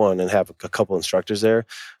size, one, and have a couple instructors there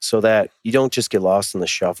so that you don't just get lost in the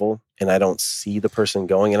shuffle and I don't see the person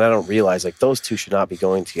going and I don't realize like those two should not be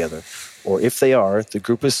going together. Or if they are, the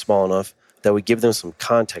group is small enough that we give them some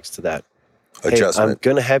context to that. Hey, I'm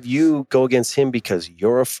going to have you go against him because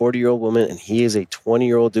you're a 40-year-old woman and he is a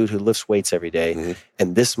 20-year-old dude who lifts weights every day. Mm-hmm.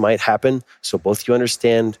 And this might happen. So both you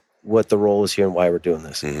understand what the role is here and why we're doing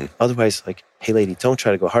this. Mm-hmm. Otherwise, like, hey, lady, don't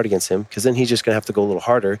try to go hard against him because then he's just going to have to go a little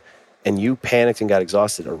harder. And you panicked and got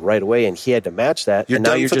exhausted right away, and he had to match that. You're and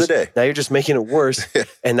done for the day. Now you're just making it worse.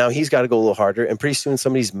 And now he's got to go a little harder. And pretty soon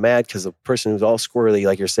somebody's mad because the person who's all squirrely,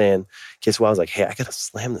 like you're saying, gets wild. Like, hey, I got to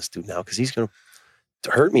slam this dude now because he's going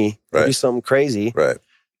to hurt me or do something crazy. Right.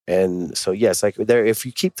 And so, yes, like there, if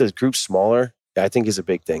you keep the group smaller, I think is a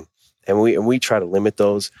big thing. And we try to limit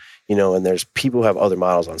those, and there's people who have other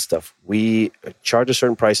models on stuff. We charge a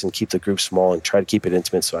certain price and keep the group small and try to keep it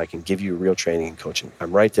intimate so I can give you real training and coaching.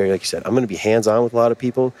 I'm right there. Like you said, I'm going to be hands-on with a lot of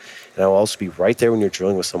people, and I'll also be right there when you're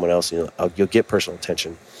drilling with someone else. You'll get personal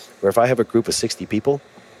attention. Where if I have a group of 60 people,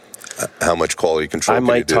 how much quality control I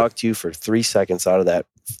might talk to you for 3 seconds out of that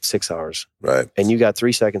 6 hours. Right. And you got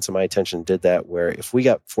 3 seconds of my attention and did that, where if we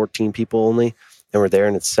got 14 people only and we're there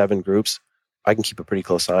and it's 7 groups, I can keep a pretty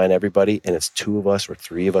close eye on everybody, and it's 2 of us or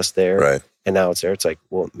 3 of us there. Right. And now it's there. It's like,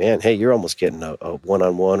 well, man, hey, you're almost getting a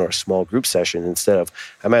one-on-one or a small group session instead of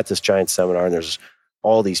I'm at this giant seminar and there's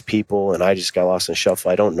all these people and I just got lost in the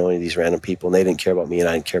shuffle. I don't know any of these random people and they didn't care about me and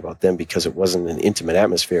I didn't care about them because it wasn't an intimate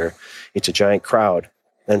atmosphere. It's a giant crowd.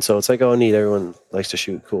 And so it's like, oh, neat. Everyone likes to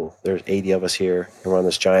shoot. Cool. There's 80 of us here and we're on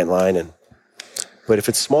this giant line. But if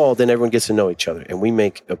it's small, then everyone gets to know each other. And we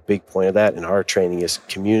make a big point of that. And our training is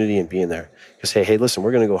community and being there. Because, hey, listen,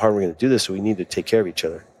 we're going to go hard. We're going to do this. So we need to take care of each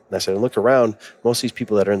other. And I said, look around. Most of these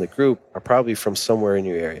people that are in the group are probably from somewhere in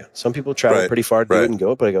your area. Some people travel pretty far to do it and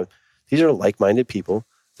go. But I go, these are like-minded people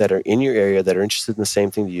that are in your area that are interested in the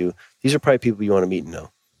same thing to you. These are probably people you want to meet and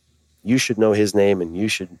know. You should know his name and you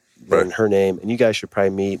should learn her name. And you guys should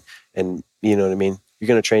probably meet. And you know what I mean? You're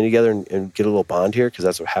going to train together and get a little bond here because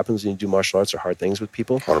that's what happens when you do martial arts or hard things with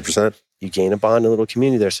people. 100%. You gain a bond, a little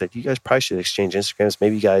community there. So you guys probably should exchange Instagrams.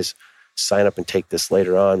 Maybe you guys sign up and take this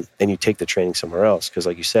later on and you take the training somewhere else. Because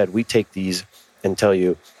like you said, we take these and tell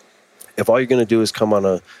you, if all you're going to do is come on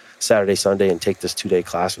a Saturday, Sunday and take this 2-day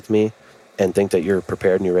class with me and think that you're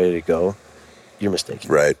prepared and you're ready to go, you're mistaken.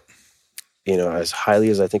 Right. You know, as highly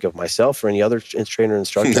as I think of myself or any other trainer or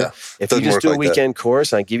instructor, Yeah, if you just do a weekend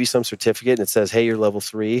course and I give you some certificate and it says, hey, you're level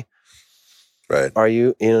 3. Right. Are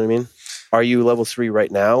you know what I mean? Are you level 3 right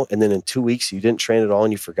now? And then in 2 weeks, you didn't train at all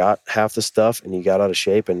and you forgot half the stuff and you got out of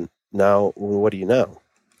shape. And now, what do you know?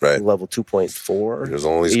 Right. Level 2.4. You're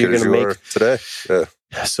only as good as you are today.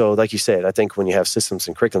 Yeah. So like you said, I think when you have systems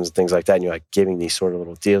and curriculums and things like that, and you're like giving these sort of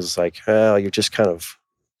little deals, it's like, well, you're just kind of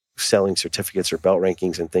selling certificates or belt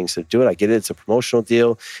rankings and things to do it. I get it. It's a promotional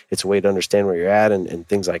deal. It's a way to understand where you're at and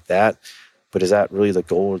things like that. But is that really the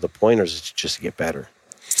goal or the point, or is it just to get better?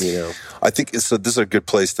 You know, I think this is a good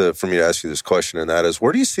place for me to ask you this question, and that is,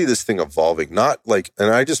 where do you see this thing evolving? Not like,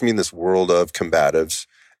 and I just mean this world of combatives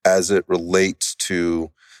as it relates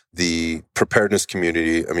to the preparedness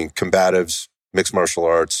community. I mean, combatives, mixed martial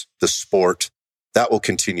arts, the sport, that will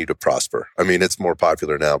continue to prosper. I mean, it's more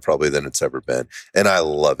popular now probably than it's ever been. And I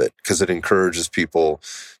love it because it encourages people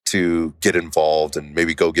to get involved and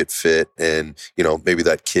maybe go get fit. And, you know, maybe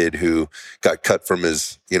that kid who got cut from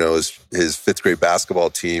his fifth grade basketball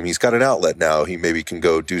team, he's got an outlet now. He maybe can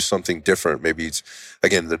go do something different. Maybe it's,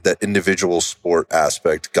 again, that individual sport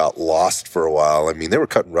aspect got lost for a while. I mean, they were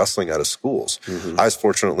cutting wrestling out of schools. Mm-hmm. I was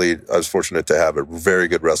fortunate to have a very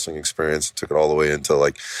good wrestling experience. Took it all the way into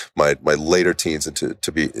like my later teens and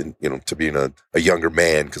to being a younger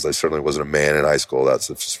man, because I certainly wasn't a man in high school. That's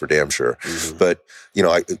just for damn sure. Mm-hmm. But, you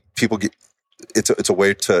know, people get, it's a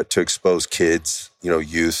way to expose kids, you know,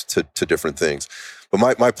 youth to different things.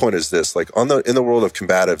 But my point is this, like in the world of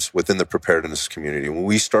combatives within the preparedness community, when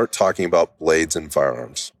we start talking about blades and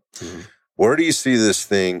firearms, mm-hmm. where do you see this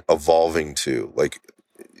thing evolving to? Like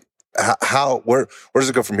where does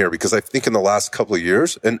it go from here? Because I think in the last couple of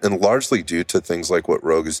years, and largely due to things like what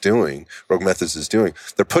Rogue Methods is doing,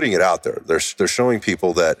 they're putting it out there. They're showing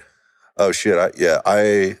people that, oh shit,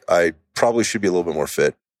 I probably should be a little bit more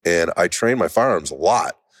fit. And I train my firearms a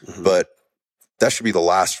lot, mm-hmm. but that should be the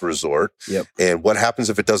last resort. Yep. And what happens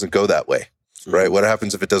if it doesn't go that way? Mm-hmm. Right? What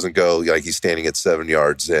happens if it doesn't go like he's standing at 7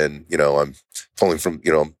 yards and, you know, I'm pulling from,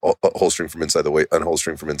 you know, unholstering from inside the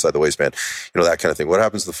waistband, you know, that kind of thing. What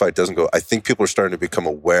happens if the fight doesn't go? I think people are starting to become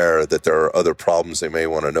aware that there are other problems they may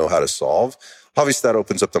want to know how to solve. Obviously, that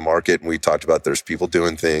opens up the market. And we talked about there's people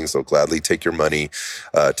doing things. They'll gladly take your money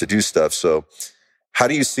to do stuff. So how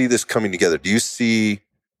do you see this coming together? Do you see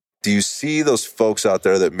those folks out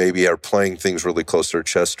there that maybe are playing things really close to their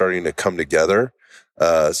chest starting to come together?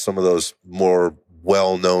 Some of those more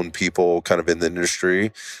well-known people kind of in the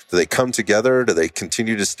industry, do they come together? Do they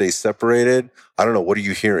continue to stay separated? I don't know. What are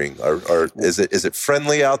you hearing? Is it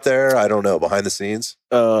friendly out there? I don't know. Behind the scenes?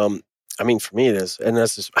 I mean, for me it is. And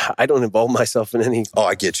that's just, I don't involve myself in any. Oh,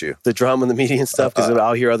 I get you. The drama and the media and stuff, because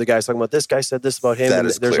I'll hear other guys talking about this guy said this about him. And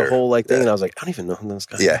there's clear. A whole like thing. Yeah. And I was like, I don't even know who this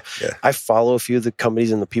guy is. Yeah. I follow a few of the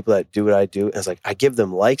companies and the people that do what I do. And it's like, I give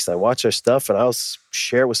them likes and I watch their stuff and I'll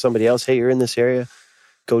share it with somebody else. Hey, you're in this area.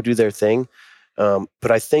 Go do their thing.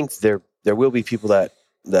 But I think there will be people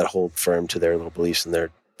that hold firm to their little beliefs and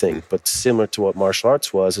their thing. But similar to what martial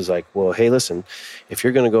arts is like, well, hey, listen, if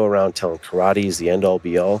you're going to go around telling karate is the end all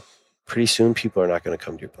be all, pretty soon people are not going to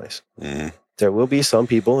come to your place. Mm-hmm. There will be some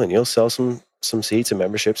people, and you'll sell some seats and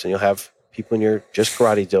memberships, and you'll have people in your just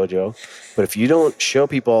karate dojo. But if you don't show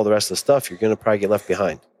people all the rest of the stuff, you're going to probably get left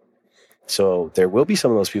behind. So there will be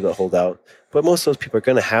some of those people that hold out, but most of those people are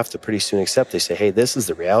going to have to pretty soon accept. They say, hey, this is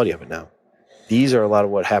the reality of it now. These are a lot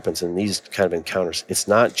of what happens in these kind of encounters. It's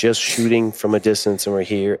not just shooting from a distance and we're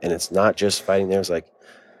here, and it's not just fighting there. It's like,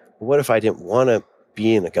 well, what if I didn't want to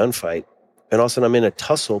be in a gunfight? And all of a sudden I'm in a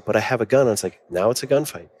tussle, but I have a gun. And it's like, now it's a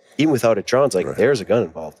gunfight. Even without it drawn, it's like, There's a gun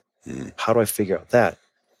involved. How do I figure out that?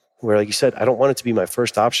 Where, like you said, I don't want it to be my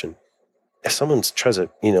first option. If someone tries to,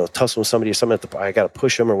 tussle with somebody or something I got to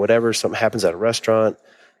push them or whatever, something happens at a restaurant,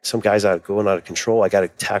 some guy's going out of control, I got to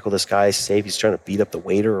tackle this guy, save, he's trying to beat up the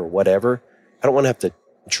waiter or whatever. I don't want to have to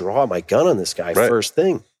draw my gun on this guy first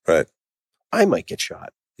thing. Right. I might get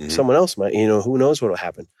shot. Mm-hmm. Someone else might, who knows what will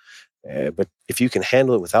happen. But if you can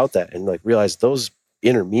handle it without that and like realize those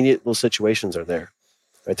intermediate little situations are there,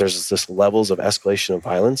 right? There's this levels of escalation of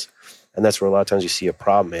violence. And that's where a lot of times you see a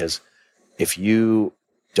problem is if you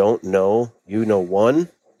don't know, one,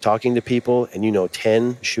 talking to people, and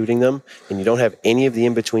 10, shooting them, and you don't have any of the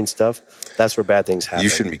in-between stuff, that's where bad things happen. You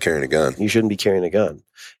shouldn't be carrying a gun. You shouldn't be carrying a gun.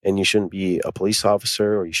 And you shouldn't be a police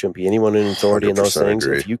officer, or you shouldn't be anyone in authority in those things.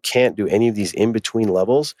 Agree. If you can't do any of these in-between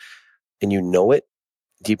levels, and you know it,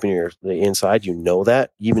 deep in the inside,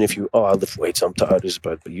 that, even if I lift weights, I'm tired,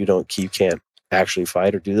 but you can't actually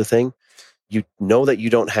fight or do the thing. You know that you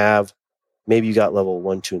don't have maybe you got level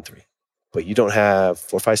 1, 2, and 3, but you don't have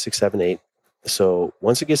 4, 5, 6, 7, 8. So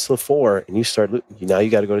once it gets to 4 and you start, now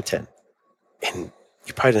you got to go to 10. And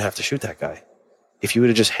you probably didn't have to shoot that guy. If you would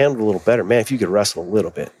have just handled a little better, man, if you could wrestle a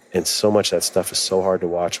little bit. And so much of that stuff is so hard to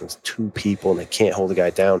watch when it's 2 people and they can't hold the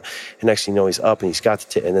guy down. And next thing you know, he's up and he's got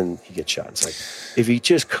the and then he gets shot. It's like, if he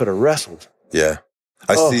just could have wrestled. Yeah.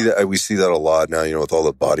 I see that. We see that a lot now, with all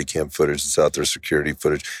the body cam footage that's out there, security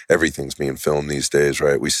footage, everything's being filmed these days,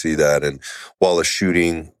 right? We see that. And while a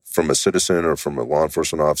shooting from a citizen or from a law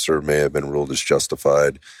enforcement officer may have been ruled as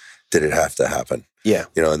justified, did it have to happen? Yeah.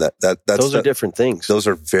 And that's those are different things. Those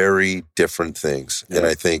are very different things. Yeah. And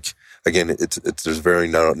I think, again, there's very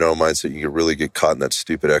narrow mindset. You can really get caught in that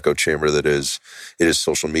stupid echo chamber that it is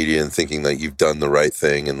social media and thinking that you've done the right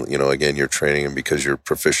thing. And, again, you're training and because you're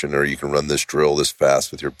proficient or you can run this drill this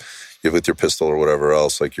fast with your pistol or whatever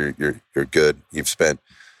else, like you're good. You've spent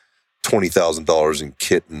 $20,000 in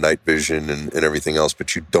kit and night vision and everything else,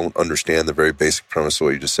 but you don't understand the very basic premise of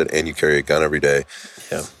what you just said, and you carry a gun every day.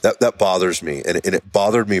 Yeah. That bothers me. And it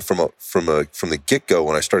bothered me from the get-go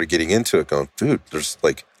when I started getting into it, going, dude, there's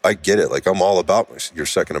I get it. I'm all about your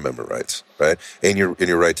Second Amendment rights, right? And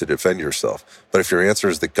your right to defend yourself. But if your answer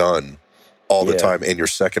is the gun all the time and your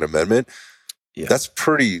Second Amendment, that's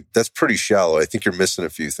pretty shallow. I think you're missing a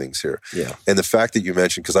few things here. Yeah. And the fact that you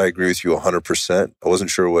mentioned, because I agree with you 100%. I wasn't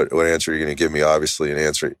sure what answer you're going to give me, obviously, in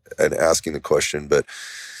answer and asking the question, but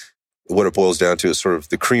what it boils down to is sort of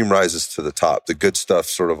the cream rises to the top. The good stuff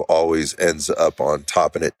sort of always ends up on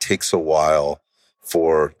top, and it takes a while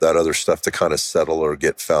for that other stuff to kind of settle or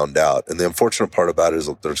get found out. And the unfortunate part about it is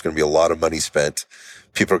there's going to be a lot of money spent.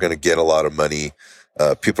 People are going to get a lot of money.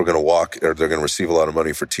 People are going to they're going to receive a lot of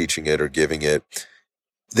money for teaching it or giving it.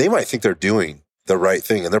 They might think they're doing the right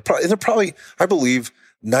thing. And they're probably, I believe,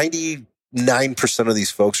 99% of these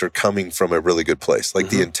folks are coming from a really good place.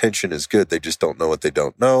 The intention is good. They just don't know what they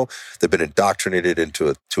don't know. They've been indoctrinated into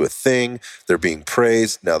a thing. They're being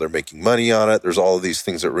praised. Now they're making money on it. There's all of these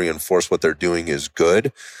things that reinforce what they're doing is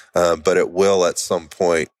good. But it will, at some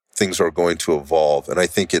point, things are going to evolve. And I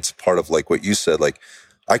think it's part of what you said,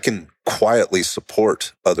 I can quietly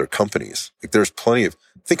support other companies. There's plenty of,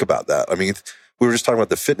 think about that. I mean, we were just talking about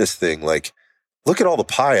the fitness thing. Look at all the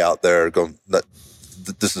pie out there going,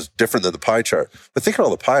 this is different than the pie chart, but think of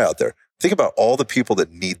all the pie out there. Think about all the people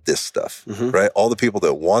that need this stuff, right? All the people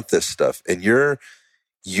that want this stuff. And you're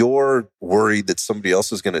worried that somebody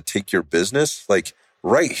else is going to take your business.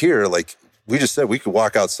 Right here, we just said, we could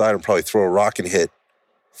walk outside and probably throw a rock and hit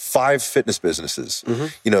 5 fitness businesses,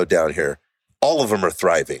 down here. All of them are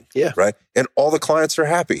thriving, right? And all the clients are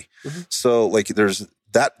happy. So there's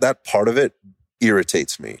that part of it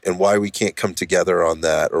irritates me, and why we can't come together on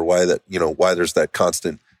that, or why there's that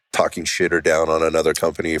constant talking shit or down on another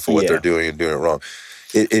company for what they're doing and doing it wrong.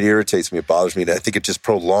 It irritates me. It bothers me. And I think it just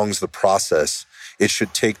prolongs the process it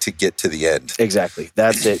should take to get to the end. Exactly.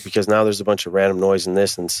 That's it. Because now there's a bunch of random noise in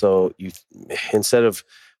this. And so instead of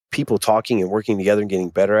people talking and working together and getting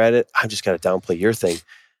better at it, I've just got to downplay your thing.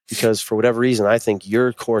 Because for whatever reason, I think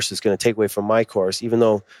your course is going to take away from my course, even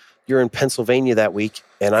though you're in Pennsylvania that week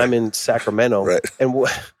and I'm in Sacramento. Right. And we're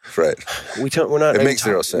not. It makes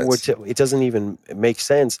zero sense. It doesn't even make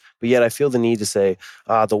sense. But yet I feel the need to say,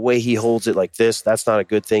 the way he holds it like this, that's not a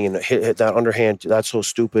good thing. And hit that underhand, that's so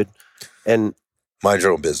stupid. And mind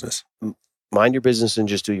your own business. Mind your business and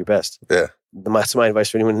just do your best. Yeah. That's my advice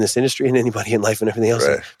for anyone in this industry and anybody in life and everything else.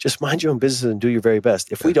 Right. Just mind your own business and do your very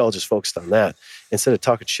best. If we'd all just focused on that, instead of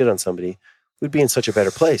talking shit on somebody, we'd be in such a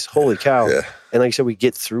better place. Holy cow. Yeah. And like I said, we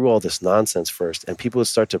get through all this nonsense first, and people would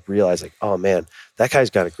start to realize, oh man, that guy's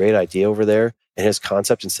got a great idea over there. And his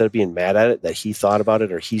concept, instead of being mad at it, that he thought about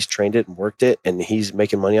it or he's trained it and worked it and he's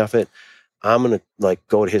making money off it, I'm going to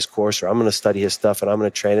go to his course, or I'm going to study his stuff and I'm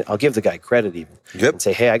going to train it. I'll give the guy credit even and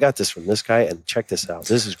say, hey, I got this from this guy and check this out.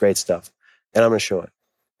 This is great stuff. And I'm going to show it.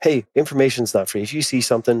 Hey, information's not free. If you see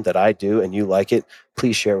something that I do and you like it,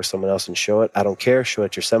 please share it with someone else and show it. I don't care. Show it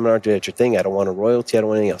at your seminar, do it at your thing. I don't want a royalty. I don't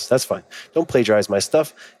want anything else. That's fine. Don't plagiarize my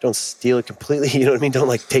stuff. Don't steal it completely. You know what I mean?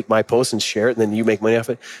 Don't take my post and share it and then you make money off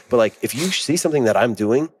it. But if you see something that I'm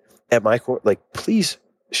doing at my course, please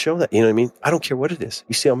show that. You know what I mean? I don't care what it is.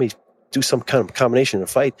 You see me do some kind of combination in a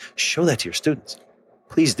fight, show that to your students.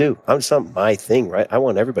 Please do. It's not my thing, right? I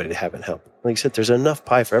want everybody to have it help. Like I said, there's enough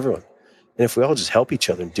pie for everyone. And if we all just help each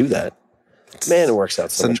other and do that, man, it works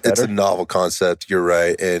out so much better. It's a novel concept. You're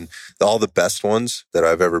right. And all the best ones that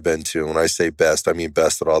I've ever been to, when I say best, I mean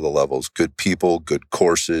best at all the levels. Good people, good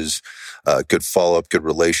courses, good follow-up, good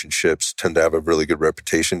relationships, tend to have a really good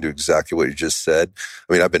reputation, do exactly what you just said.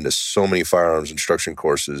 I mean, I've been to so many firearms instruction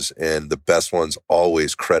courses, and the best ones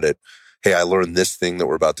always credit hey, I learned this thing that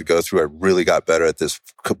we're about to go through. I really got better at this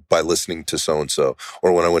by listening to so-and-so,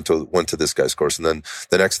 or when I went to this guy's course. And then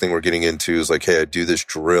the next thing we're getting into is like, hey, I do this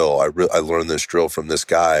drill. I learned this drill from this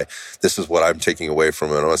guy. This is what I'm taking away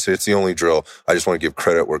from it. I want to say it's the only drill. I just want to give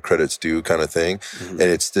credit where credit's due kind of thing. Mm-hmm. And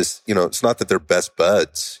it's this, it's not that they're best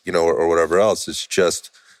buds, or whatever else. It's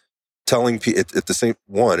just telling people at the same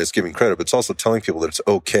one, it's giving credit, but it's also telling people that it's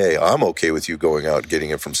okay. I'm okay with you going out and getting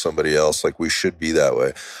it from somebody else. Like, we should be that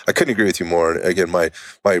way. I couldn't agree with you more. And again, my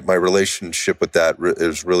relationship with that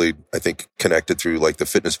is really, I think, connected through like the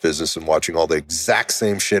fitness business and watching all the exact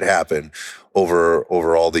same shit happen over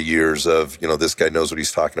all the years of, this guy knows what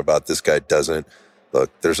he's talking about. This guy doesn't. Look,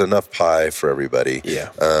 there's enough pie for everybody. Yeah.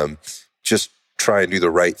 Just try and do the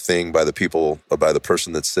right thing by the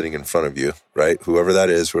person that's sitting in front of you, right? Whoever that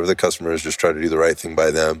is, whoever the customer is, just try to do the right thing by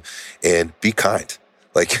them and be kind.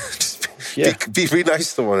 Like, just be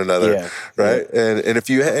nice to one another, right? Yeah. And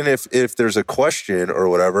if there's a question or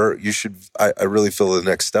whatever, I really feel the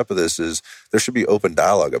next step of this is there should be open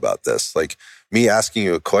dialogue about this. Like, me asking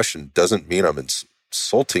you a question doesn't mean I'm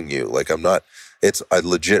insulting you. Like, I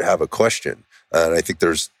legit have a question. And I think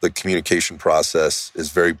the communication process is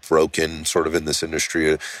very broken sort of in this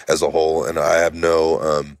industry as a whole. And I have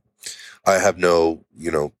no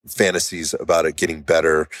fantasies about it getting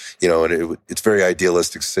better, and it's very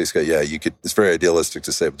idealistic to say, Scott, it's very idealistic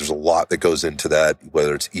to say, but there's a lot that goes into that,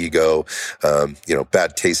 whether it's ego,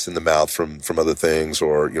 bad taste in the mouth from other things,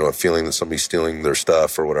 or, a feeling that somebody's stealing their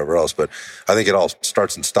stuff or whatever else. But I think it all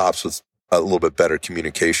starts and stops with a little bit better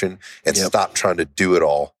communication and stop trying to do it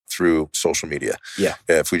all through social media. Yeah.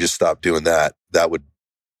 If we just stop doing that, that would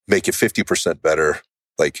make it 50% better,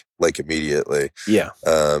 like immediately. Yeah.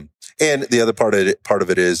 And the other part of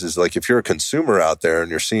it is like, if you're a consumer out there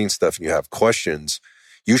and you're seeing stuff and you have questions,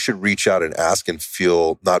 you should reach out and ask and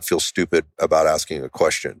not feel stupid about asking a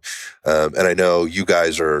question. And I know you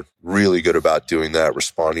guys are really good about doing that,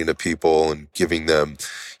 responding to people and giving them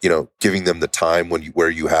the time where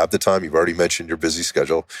you have the time. You've already mentioned your busy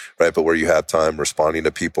schedule, right? But where you have time, responding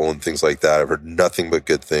to people and things like that. I've heard nothing but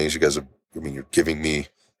good things. You guys you're giving me,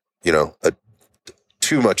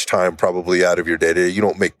 too much time probably out of your day to day. You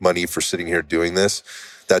don't make money for sitting here doing this.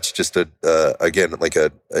 That's just an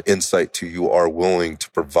insight to you are willing to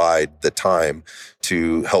provide the time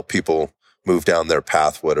to help people move down their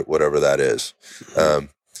path, whatever that is.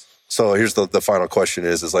 So here's the final question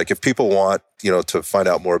is like, if people want, to find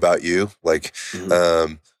out more about you, like,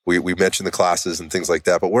 we mentioned the classes and things like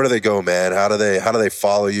that, but where do they go, man? How do they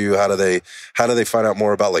follow you? How do they find out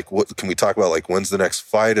more about, like, what can we talk about? Like, when's the next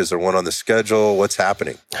fight? Is there one on the schedule? What's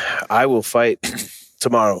happening? I will fight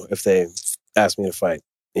tomorrow if they ask me to fight.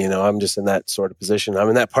 I'm just in that sort of position. I'm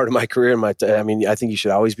in that part of my career. I think you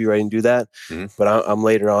should always be ready to do that. Mm-hmm. But I'm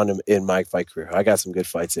later on in my fight career. I got some good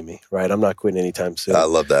fights in me, right? I'm not quitting anytime soon. I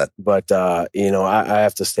love that. But, I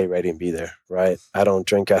have to stay ready and be there, right? I don't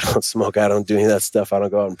drink. I don't smoke. I don't do any of that stuff. I don't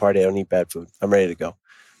go out and party. I don't eat bad food. I'm ready to go.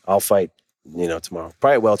 I'll fight, tomorrow.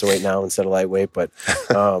 Probably welterweight now instead of lightweight. But,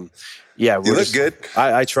 yeah, you look good.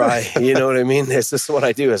 I try. You know what I mean? This is what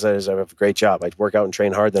I do. Is I have a great job. I work out and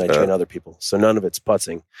train hard, then I train other people. So none of it's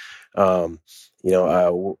putzing.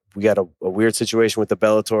 We got a weird situation with the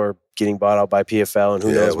Bellator getting bought out by PFL, and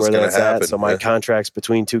who knows where that's at. So my contract's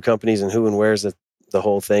between two companies, and who and where's the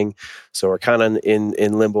whole thing. So we're kind of in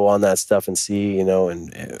limbo on that stuff, and see,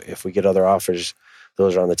 and if we get other offers,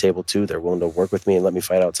 those are on the table too. They're willing to work with me and let me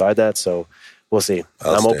fight outside that. So we'll see.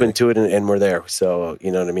 I'm open to it, and we're there. So,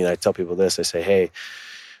 you know what I mean? I tell people this. I say, hey,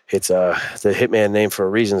 it's the Hitman name for a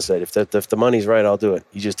reason. Said if the money's right, I'll do it.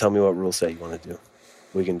 You just tell me what rule set you want to do.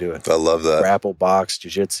 We can do it. I love that. Grapple, box,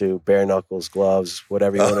 jiu-jitsu, bare knuckles, gloves,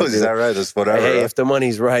 whatever you want to do. Is that right? Just whatever. Hey, if the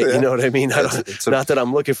money's right, you know what I mean? Not that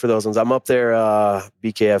I'm looking for those ones. I'm up there,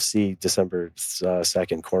 BKFC, December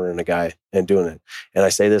 2nd, cornering a guy and doing it. And I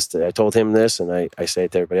say this, I told him this, and I say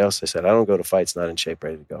it to everybody else. I said, I don't go to fights not in shape,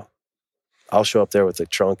 ready to go. I'll show up there with the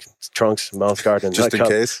trunks, mouth guard, and just in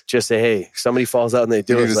case. Just say, hey, somebody falls out and they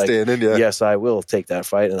do it. It's like, yes, I will take that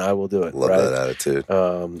fight and I will do it. Love that attitude.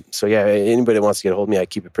 So yeah, anybody that wants to get a hold of me, I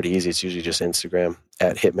keep it pretty easy. It's usually just Instagram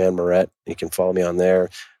at Hitman Moret. You can follow me on there.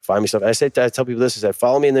 Find me stuff. I tell people this: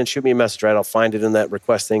 follow me and then shoot me a message. Right, I'll find it in that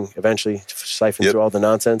request thing eventually, siphon through all the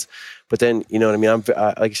nonsense. But then, you know what I mean.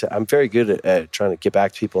 Like I said, I'm very good at trying to get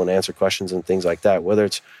back to people and answer questions and things like that. Whether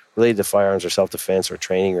it's related to firearms or self-defense or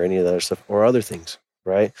training or any of that other stuff or other things,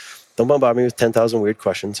 right? Don't bombard me with 10,000 weird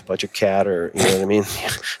questions about your cat or, you know what I mean?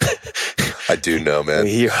 I do know, man.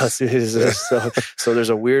 So there's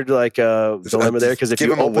a weird dilemma there, because if give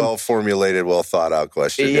you him a well-formulated, well-thought-out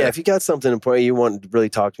question. Yeah, if you got something important you want to really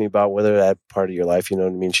talk to me about, whether that part of your life, you know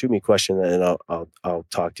what I mean, shoot me a question and I'll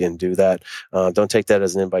talk to you and do that. Don't take that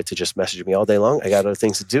as an invite to just message me all day long. I got other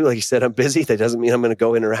things to do. Like you said, I'm busy. That doesn't mean I'm going to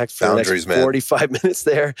go interact for Boundaries, the next 45 minutes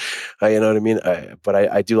there. You know what I mean? But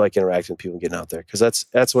I do like interacting with people and getting out there, because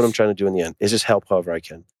that's what I'm trying to do in the end, is just help however I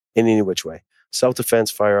can in any which way.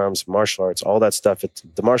 Self-defense, firearms, martial arts, all that stuff.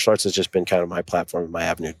 The martial arts has just been kind of my platform and my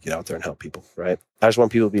avenue to get out there and help people, right? I just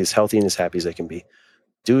want people to be as healthy and as happy as they can be.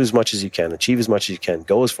 Do as much as you can, achieve as much as you can,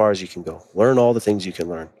 go as far as you can go, learn all the things you can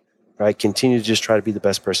learn, right? Continue to just try to be the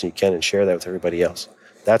best person you can and share that with everybody else.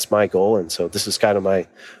 That's my goal. And so this is kind of my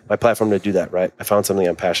platform to do that, right? I found something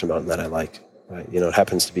I'm passionate about and that I like, right? You know, it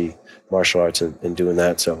happens to be martial arts and doing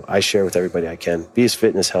that. So I share with everybody I can. Be as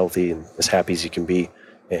fit and as healthy and as happy as you can be,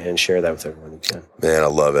 and share that with everyone you can. Man, I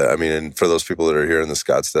love it. I mean, and for those people that are here in the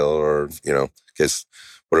Scottsdale, or, you know, I guess,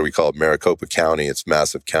 what do we call it? Maricopa County. It's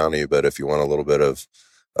massive county, but if you want a little bit of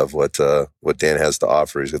what Dan has to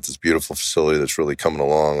offer, he's got this beautiful facility that's really coming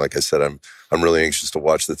along. Like I said, I'm really anxious to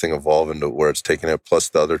watch the thing evolve into where it's taking it, plus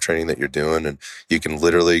the other training that you're doing, and you can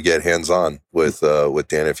literally get hands-on with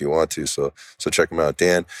Dan if you want to. So check him out.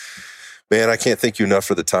 Dan, man, I can't thank you enough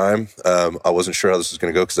for the time. I wasn't sure how this was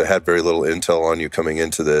going to go because I had very little intel on you coming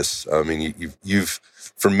into this. I mean, you've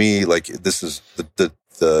for me, like, this is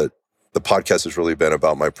the podcast has really been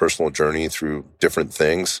about my personal journey through different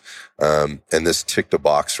things. And this ticked a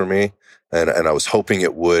box for me. And I was hoping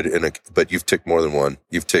it would, but you've ticked more than one.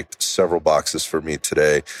 You've ticked several boxes for me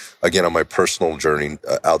today, again, on my personal journey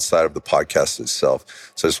outside of the podcast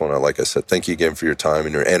itself. So I just want to, like I said, thank you again for your time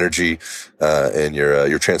and your energy and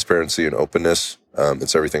your transparency and openness.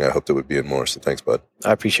 It's everything I hoped it would be and more. So thanks, bud.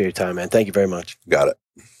 I appreciate your time, man. Thank you very much. Got it.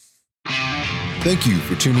 Thank you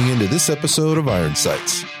for tuning into this episode of Iron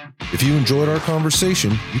Sights. If you enjoyed our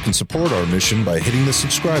conversation, you can support our mission by hitting the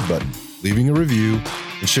subscribe button, leaving a review,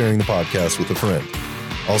 and sharing the podcast with a friend.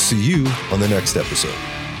 I'll see you on the next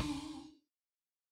episode.